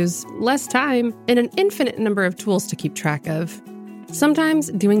to-dos, less time, and an infinite number of tools to keep track of.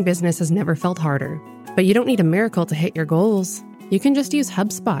 Sometimes doing business has never felt harder, but you don't need a miracle to hit your goals. You can just use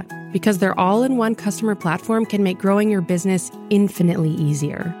HubSpot, because their all-in-one customer platform can make growing your business infinitely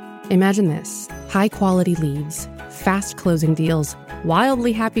easier. Imagine this: high-quality leads, fast closing deals,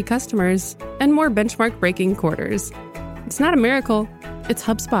 wildly happy customers, and more benchmark-breaking quarters. It's not a miracle, it's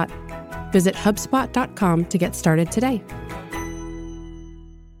HubSpot. Visit HubSpot.com to get started today.